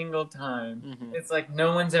every single time. Mm-hmm. It's like,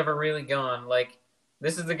 no one's ever really gone. Like,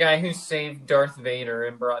 this is the guy who saved Darth Vader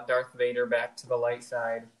and brought Darth Vader back to the light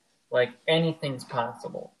side. Like, anything's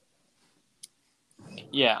possible.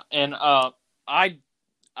 Yeah, and I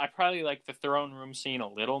probably like the throne room scene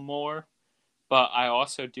a little more, but I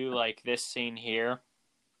also do like this scene here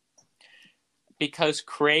because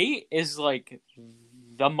Crait is like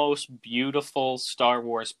the most beautiful Star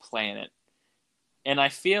Wars planet, and I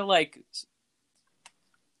feel like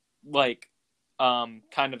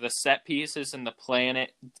kind of the set pieces in the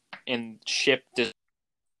planet and ship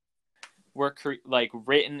were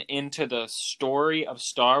written into the story of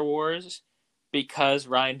Star Wars because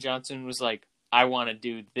Rian Johnson was like, I want to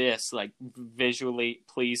do this like visually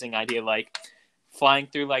pleasing idea, like flying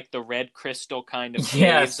through like the red crystal kind of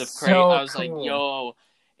caves of Crait. So I was cool. like, yo,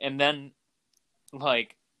 and then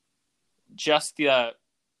like just the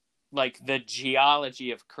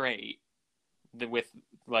geology of Crait with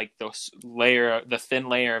like the thin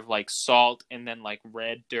layer of like salt and then like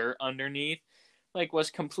red dirt underneath, like was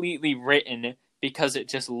completely written because it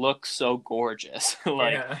just looks so gorgeous.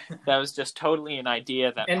 That was just totally an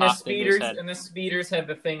idea that popped in his head. And the speeders had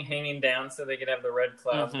the thing hanging down so they could have the red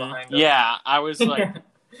clouds behind them. Yeah, I was like,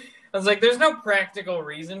 I was like, there's no practical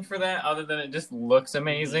reason for that other than it just looks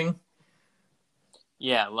amazing.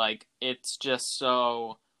 Yeah, like it's just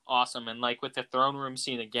so awesome, and like with the throne room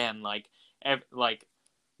scene again, like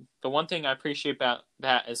the one thing I appreciate about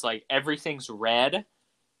that is like everything's red,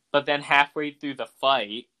 but then halfway through the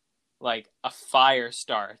fight, like a fire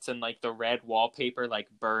starts and like the red wallpaper like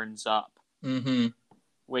burns up,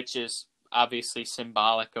 which is obviously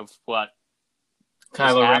symbolic of what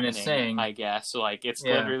Kylo Ren is saying. I guess like it's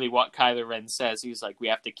literally what Kylo Ren says. He's like, we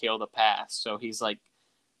have to kill the past, so he's like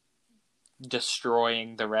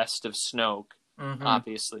destroying the rest of Snoke,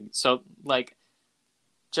 obviously. So like,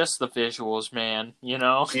 just the visuals, man. You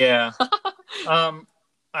know? Yeah.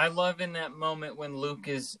 I love in that moment when Luke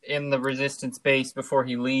is in the Resistance base before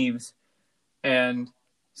he leaves, and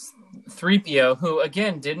 3PO, who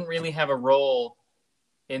again didn't really have a role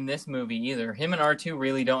in this movie either. Him and R2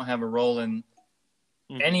 really don't have a role in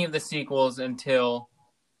any of the sequels until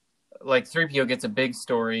like 3PO gets a big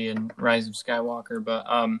story in Rise of Skywalker. But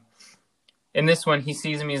in this one, he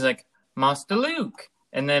sees him. He's like, "Master Luke,"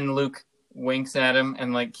 and then Luke winks at him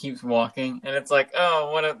and like keeps walking, and it's like,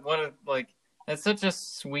 oh, what a like. It's such a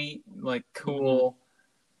sweet, like, cool,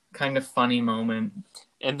 kind of funny moment.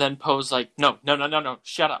 And then Poe's like, no,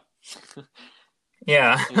 shut up.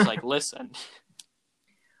 Yeah. He's like, listen.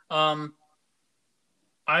 I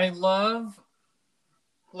love,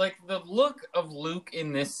 like, the look of Luke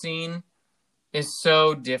in this scene is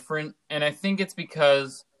so different, and I think it's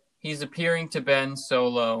because he's appearing to Ben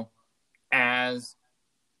Solo as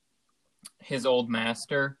his old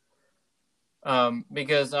master.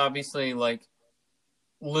 Because obviously, like,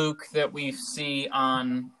 Luke that we see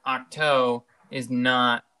on Ahch-To is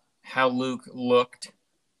not how Luke looked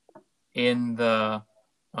in the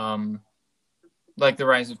like the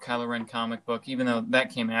Rise of Kylo Ren comic book, even though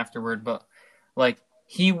that came afterward. But like,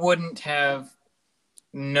 he wouldn't have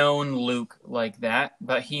known Luke like that,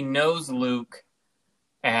 but he knows Luke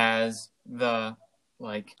as the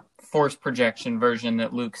like force projection version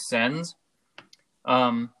that Luke sends,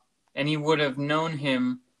 and he would have known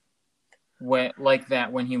him like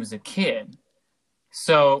that when he was a kid.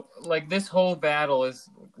 So like, this whole battle is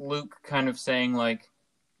Luke kind of saying like,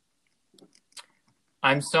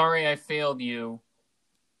 I'm sorry I failed you,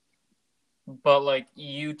 but like,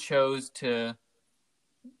 you chose to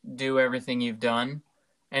do everything you've done.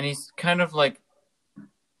 And he's kind of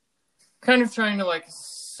trying to like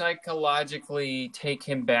psychologically take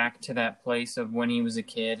him back to that place of when he was a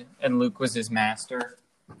kid and Luke was his master.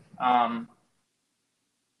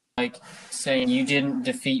 Like, saying, you didn't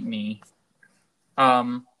defeat me.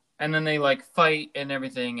 And then they like fight and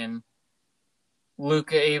everything, and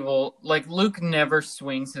Luke never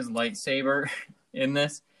swings his lightsaber in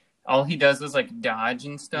this. All he does is like dodge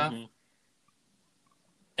and stuff. Mm-hmm.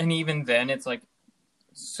 And even then it's like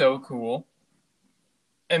so cool.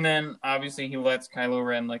 And then obviously he lets Kylo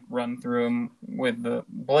Ren like run through him with the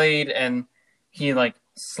blade, and he like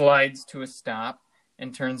slides to a stop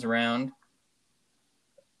and turns around.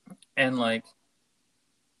 And like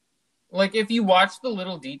if you watch the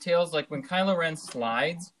little details, like when Kylo Ren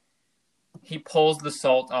slides, he pulls the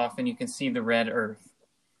salt off and you can see the red earth.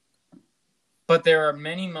 But there are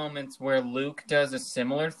many moments where Luke does a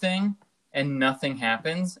similar thing and nothing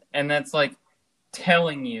happens, and that's like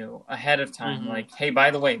telling you ahead of time, like, hey, by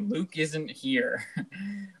the way, Luke isn't here.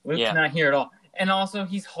 Luke's not here at all. And also,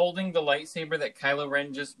 he's holding the lightsaber that Kylo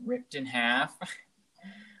Ren just ripped in half.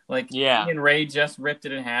 Like, he and Rey just ripped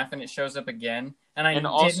it in half, and it shows up again. And I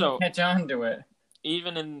didn't catch on to it.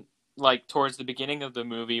 Even in, like, towards the beginning of the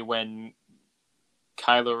movie, when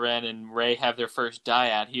Kylo Ren and Rey have their first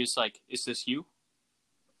dyad, he was like, is this you?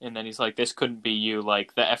 And then he's like, this couldn't be you.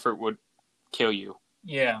 Like, the effort would kill you.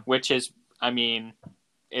 Yeah. Which is, I mean,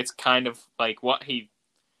 it's kind of like what he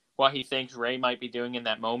thinks Rey might be doing in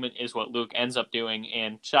that moment is what Luke ends up doing.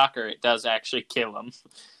 And shocker, it does actually kill him.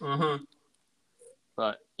 Mm-hmm.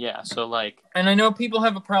 But, yeah, so, like... And I know people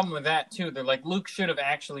have a problem with that, too. They're like, Luke should have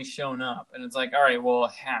actually shown up. And it's like, all right, well,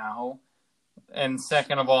 how? And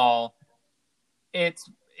second of all,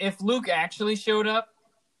 if Luke actually showed up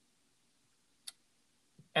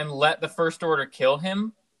and let the First Order kill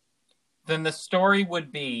him, then the story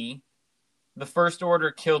would be the First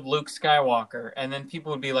Order killed Luke Skywalker, and then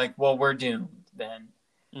people would be like, well, we're doomed then.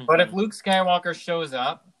 Mm-hmm. But if Luke Skywalker shows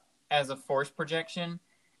up as a force projection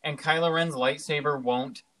and Kylo Ren's lightsaber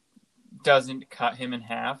doesn't cut him in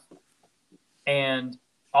half, and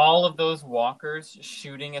all of those walkers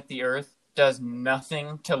shooting at the Earth does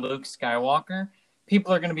nothing to Luke Skywalker,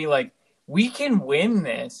 people are going to be like, we can win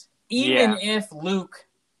this. Even if Luke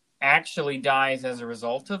actually dies as a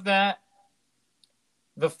result of that,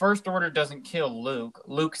 the First Order doesn't kill Luke.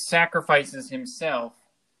 Luke sacrifices himself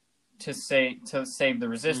to save the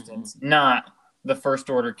Resistance, not the First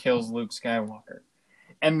Order kills Luke Skywalker.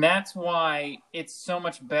 And that's why it's so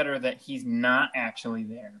much better that he's not actually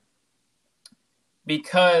there.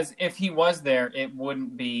 Because if he was there, it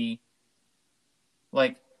wouldn't be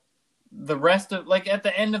like the rest of, like, at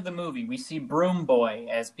the end of the movie, we see Broom Boy,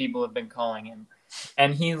 as people have been calling him.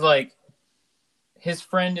 And he's like, his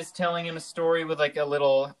friend is telling him a story with like a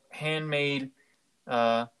little handmade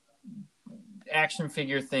action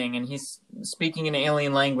figure thing. And he's speaking in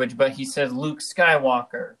alien language, but he says Luke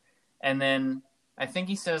Skywalker. And then I think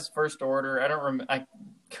he says First Order. I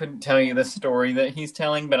couldn't tell you the story that he's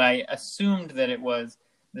telling, but I assumed that it was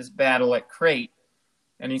this battle at Crate.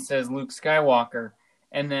 And he says Luke Skywalker.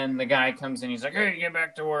 And then the guy comes in, he's like, hey, get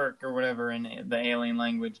back to work, or whatever, in the alien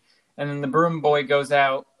language. And then the Broom Boy goes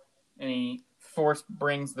out, and he force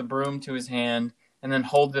brings the broom to his hand, and then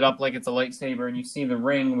holds it up like it's a lightsaber, and you see the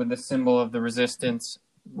ring with the symbol of the Resistance,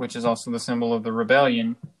 which is also the symbol of the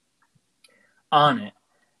Rebellion. on it.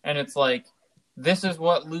 And it's like, this is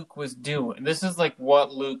what Luke was doing. This is like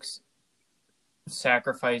what Luke's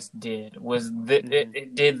sacrifice did.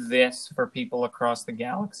 It did this for people across the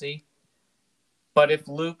galaxy. But if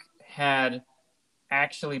Luke had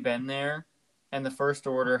actually been there and the First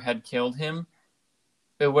Order had killed him,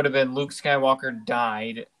 it would have been Luke Skywalker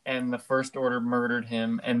died and the First Order murdered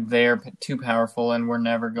him and they're too powerful and we're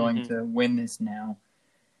never going to win this now.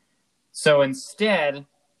 So instead,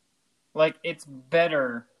 like, it's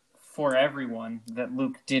better for everyone that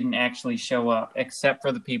Luke didn't actually show up, except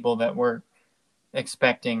for the people that were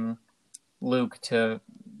expecting Luke to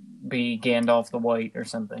be Gandalf the White or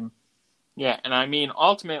something. Yeah, and I mean,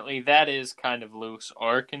 ultimately, that is kind of Luke's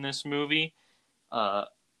arc in this movie. I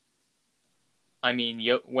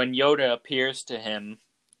mean, when Yoda appears to him,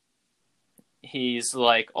 he's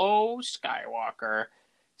like, "Oh, Skywalker,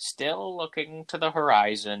 still looking to the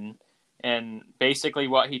horizon." And basically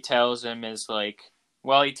what he tells him is like,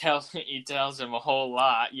 well, he tells him a whole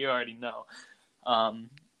lot. You already know.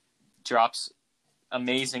 Drops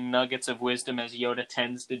amazing nuggets of wisdom as Yoda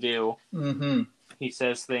tends to do. Mm-hmm. He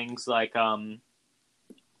says things like,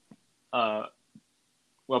 well,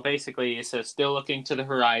 basically he says, still looking to the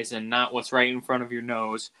horizon, not what's right in front of your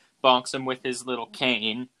nose. Bonks him with his little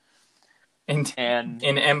cane. And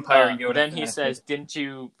in Empire Yoda. Then he says, didn't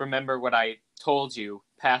you remember what I told you?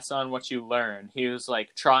 Pass on what you learn. He was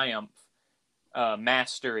like, triumph,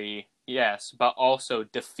 mastery, yes, but also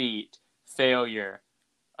defeat, failure.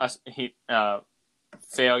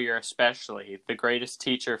 Failure especially. The greatest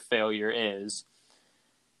teacher failure is.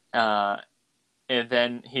 And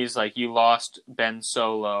then he's like, you lost Ben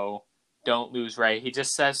Solo. Don't lose Rey. He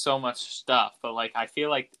just says so much stuff. But, like, I feel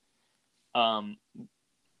like... and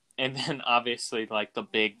then, obviously, like, the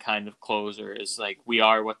big kind of closer is, like, we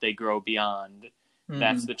are what they grow beyond. Mm-hmm.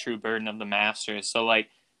 That's the true burden of the Masters. So, like...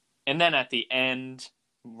 And then at the end,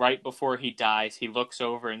 right before he dies, he looks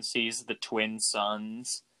over and sees the twin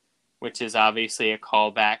suns, which is obviously a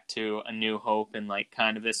callback to A New Hope and, like,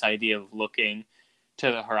 kind of this idea of looking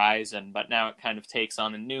to the horizon. But now it kind of takes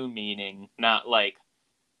on a new meaning, not, like,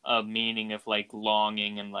 a meaning of, like,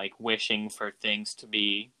 longing and, like, wishing for things to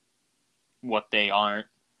be what they aren't,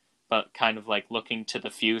 but kind of, like, looking to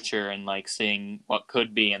the future and, like, seeing what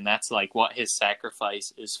could be. And that's, like, what his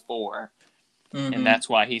sacrifice is for. Mm-hmm. And that's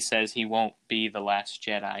why he says he won't be the last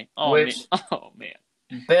Jedi. Oh, man.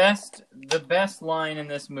 The best line in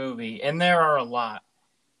this movie, and there are a lot,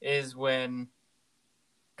 is when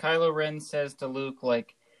Kylo Ren says to Luke,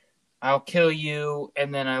 like, I'll kill you,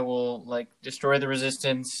 and then I will, like, destroy the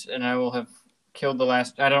Resistance, and I will have killed the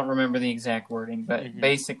last... I don't remember the exact wording, but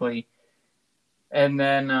basically... And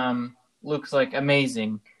then Luke's like,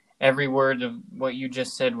 amazing. Every word of what you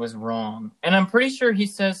just said was wrong. And I'm pretty sure he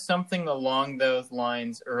says something along those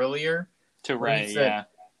lines earlier. To Rey, yeah.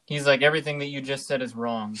 He's like, everything that you just said is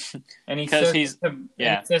wrong. And he says he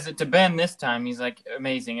says it to Ben this time. He's like,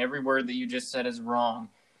 amazing. Every word that you just said is wrong.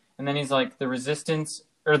 And then he's like, the Resistance,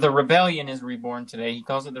 or the Rebellion is reborn today. He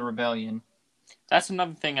calls it the Rebellion. That's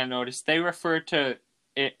another thing I noticed. They refer to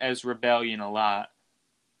it as Rebellion a lot.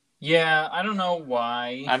 Yeah, I don't know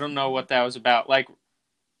why. I don't know what that was about. Like,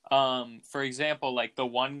 for example, like the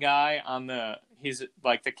one guy he's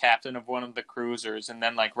like the captain of one of the cruisers, and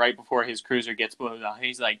then like right before his cruiser gets blown up,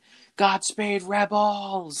 he's like, Godspeed,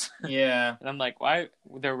 rebels! Yeah. And I'm like, why?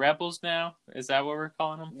 They're rebels now? Is that what we're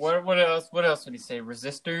calling them? What else would he say?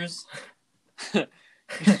 Resistors? But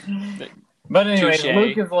anyway, touché,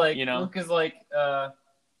 Luke is like,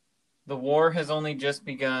 the war has only just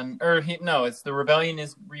begun. It's the rebellion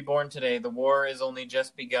is reborn today. The war is only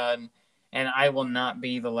just begun, and I will not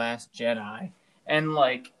be the last Jedi. And,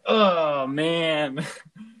 like, oh, man.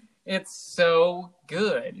 It's so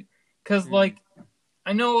good. Because, like,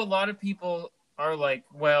 I know a lot of people are like,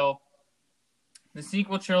 well, the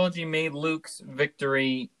sequel trilogy made Luke's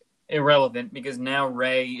victory irrelevant because now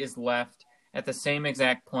Rey is left at the same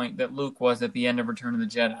exact point that Luke was at the end of Return of the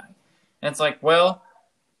Jedi. And it's like, well...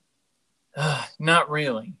 not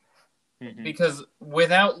really. Mm-hmm. Because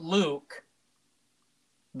without Luke,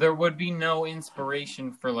 there would be no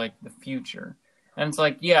inspiration for, like, the future. And it's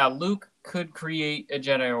like, yeah, Luke could create a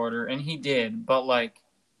Jedi Order, and he did, but, like,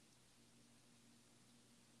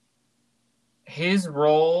 his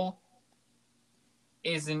role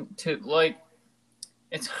isn't to, like,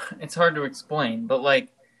 it's hard to explain, but,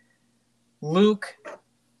 like, Luke's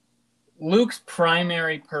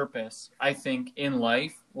primary purpose, I think, in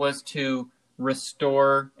life was to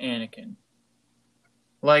restore Anakin.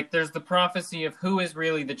 Like, there's the prophecy of who is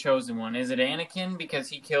really the chosen one. Is it Anakin because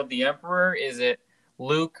he killed the Emperor? Is it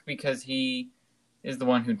Luke because he is the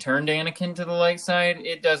one who turned Anakin to the light side,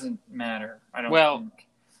 it doesn't matter. I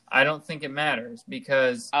don't think it matters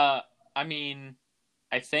because I mean,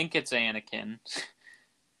 I think it's Anakin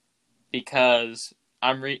because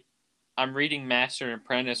I'm reading Master and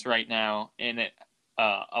Apprentice right now, and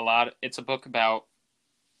it's a book about,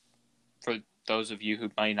 for those of you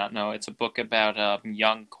who might not know, it's a book about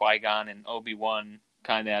young Qui-Gon and Obi-Wan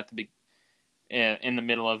kind of in the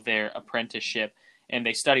middle of their apprenticeship, and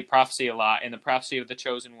they study prophecy a lot, and the prophecy of the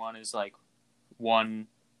Chosen One is like one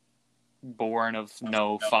born of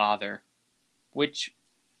no father, which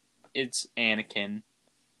it's Anakin,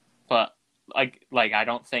 but like I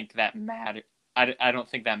don't think that matter. I don't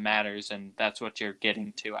think that matters, and that's what you're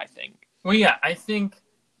getting to, I think. Well, yeah, I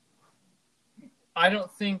don't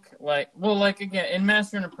think, again, in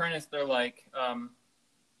Master and Apprentice, they're like,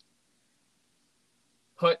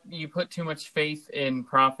 you put too much faith in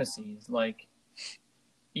prophecies. Like,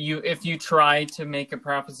 if you try to make a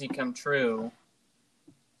prophecy come true,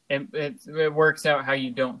 it works out how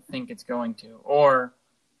you don't think it's going to. Or,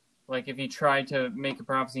 like, if you try to make a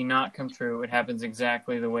prophecy not come true, it happens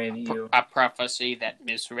exactly the way that you... A prophecy that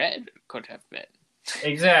misread could have been.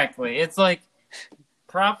 Exactly. It's like,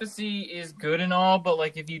 prophecy is good and all, but,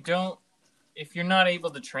 like, if you're not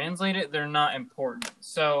able to translate it, they're not important.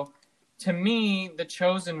 So, to me, the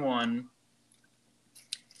Chosen One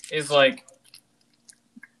is, like,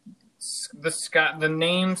 the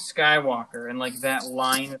name Skywalker, and, like, that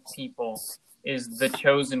line of people is the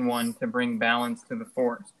Chosen One to bring balance to the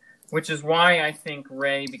Force. Which is why I think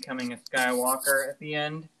Rey becoming a Skywalker at the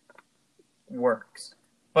end works.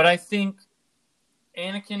 But I think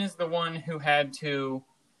Anakin is the one who had to,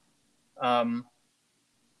 humble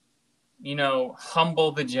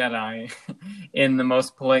the Jedi in the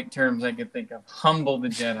most polite terms I could think of. Humble the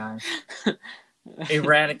Jedi.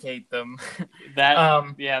 Eradicate them.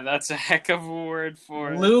 That's a heck of a word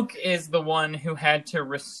for it. Luke is the one who had to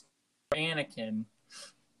restore Anakin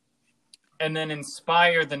and then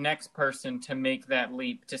inspire the next person to make that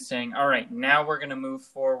leap to saying, all right, now we're going to move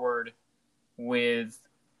forward with,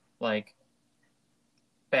 like,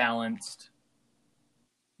 balanced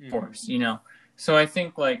Force, So I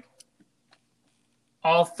think, like,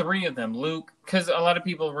 all three of them, Luke, because a lot of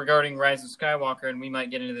people regarding Rise of Skywalker, and we might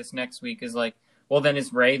get into this next week, is like, well, then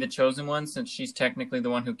is Rey the Chosen One, since she's technically the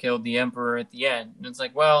one who killed the Emperor at the end? And it's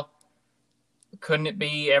like, well, couldn't it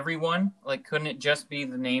be everyone? Like, couldn't it just be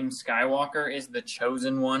the name Skywalker is the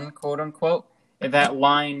Chosen One, quote unquote? If that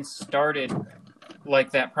line started,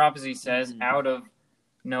 like that prophecy says, out of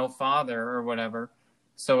no father or whatever.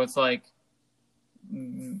 So it's like,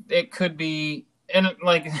 it could be, and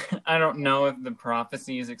like, I don't know if the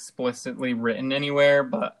prophecy is explicitly written anywhere,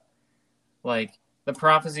 but like, the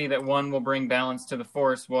prophecy that one will bring balance to the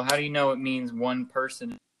Force, well, how do you know it means one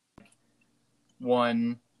person?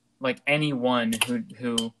 Like anyone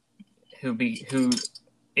who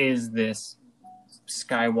is this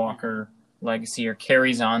Skywalker legacy or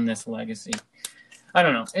carries on this legacy. I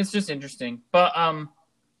don't know. It's just interesting. But I'm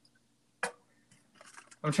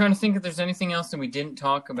trying to think if there's anything else that we didn't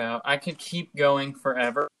talk about. I could keep going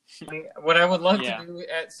forever. What I would love to do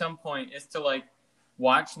at some point is to like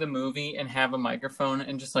watch the movie and have a microphone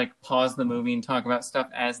and just like pause the movie and talk about stuff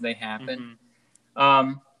as they happen.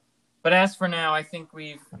 Mm-hmm. But as for now, I think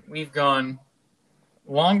we've gone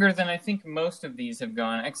longer than I think most of these have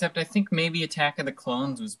gone. Except I think maybe Attack of the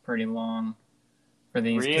Clones was pretty long for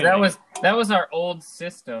these. Really? That was our old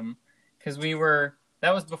system because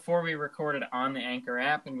that was before we recorded on the Anchor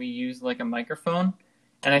app and we used like a microphone.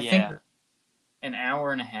 And I think an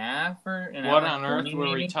hour and a half or an hour. What on earth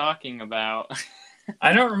were we talking about?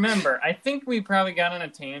 I don't remember. I think we probably got on a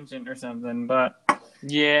tangent or something, but.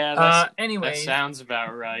 Yeah, anyways, that sounds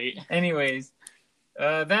about right. Anyways,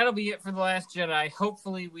 that'll be it for The Last Jedi.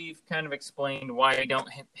 Hopefully we've kind of explained why you don't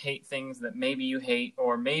hate things that maybe you hate,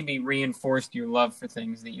 or maybe reinforced your love for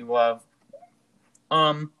things that you love.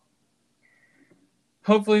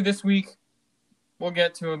 Hopefully this week we'll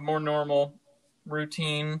get to a more normal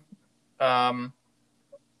routine with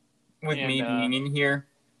me being in here.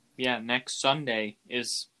 Yeah, next Sunday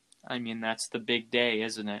is... that's the big day,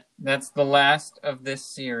 isn't it? That's the last of this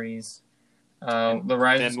series, The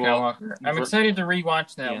Rise of Skywalker. I'm excited to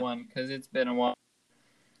rewatch that one because it's been a while.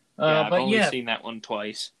 I've only seen that one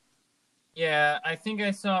twice. Yeah, I think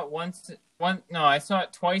I saw it I saw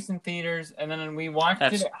it twice in theaters, and then we watched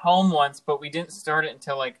it at home once, but we didn't start it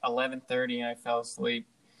until like 11:30, and I fell asleep.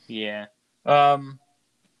 Yeah.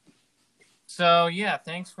 So, yeah,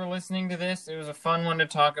 thanks for listening to this. It was a fun one to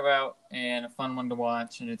talk about and a fun one to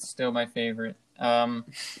watch, and it's still my favorite.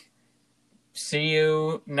 See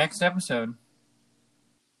you next episode.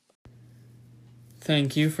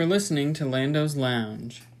 Thank you for listening to Lando's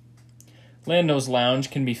Lounge. Lando's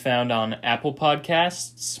Lounge can be found on Apple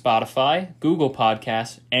Podcasts, Spotify, Google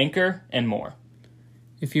Podcasts, Anchor, and more.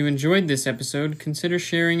 If you enjoyed this episode, consider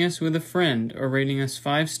sharing us with a friend or rating us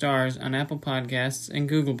 5 stars on Apple Podcasts and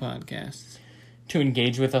Google Podcasts. To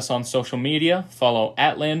engage with us on social media, follow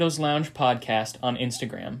 @Lando's Lounge Podcast on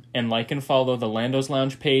Instagram and like and follow the Lando's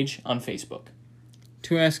Lounge page on Facebook.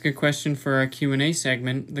 To ask a question for our Q&A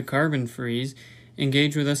segment, The Carbon Freeze,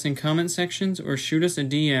 engage with us in comment sections or shoot us a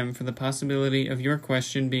DM for the possibility of your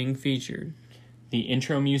question being featured. The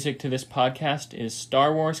intro music to this podcast is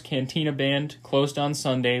Star Wars Cantina Band Closed on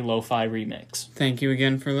Sunday Lo-Fi Remix. Thank you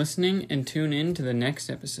again for listening and tune in to the next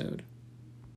episode.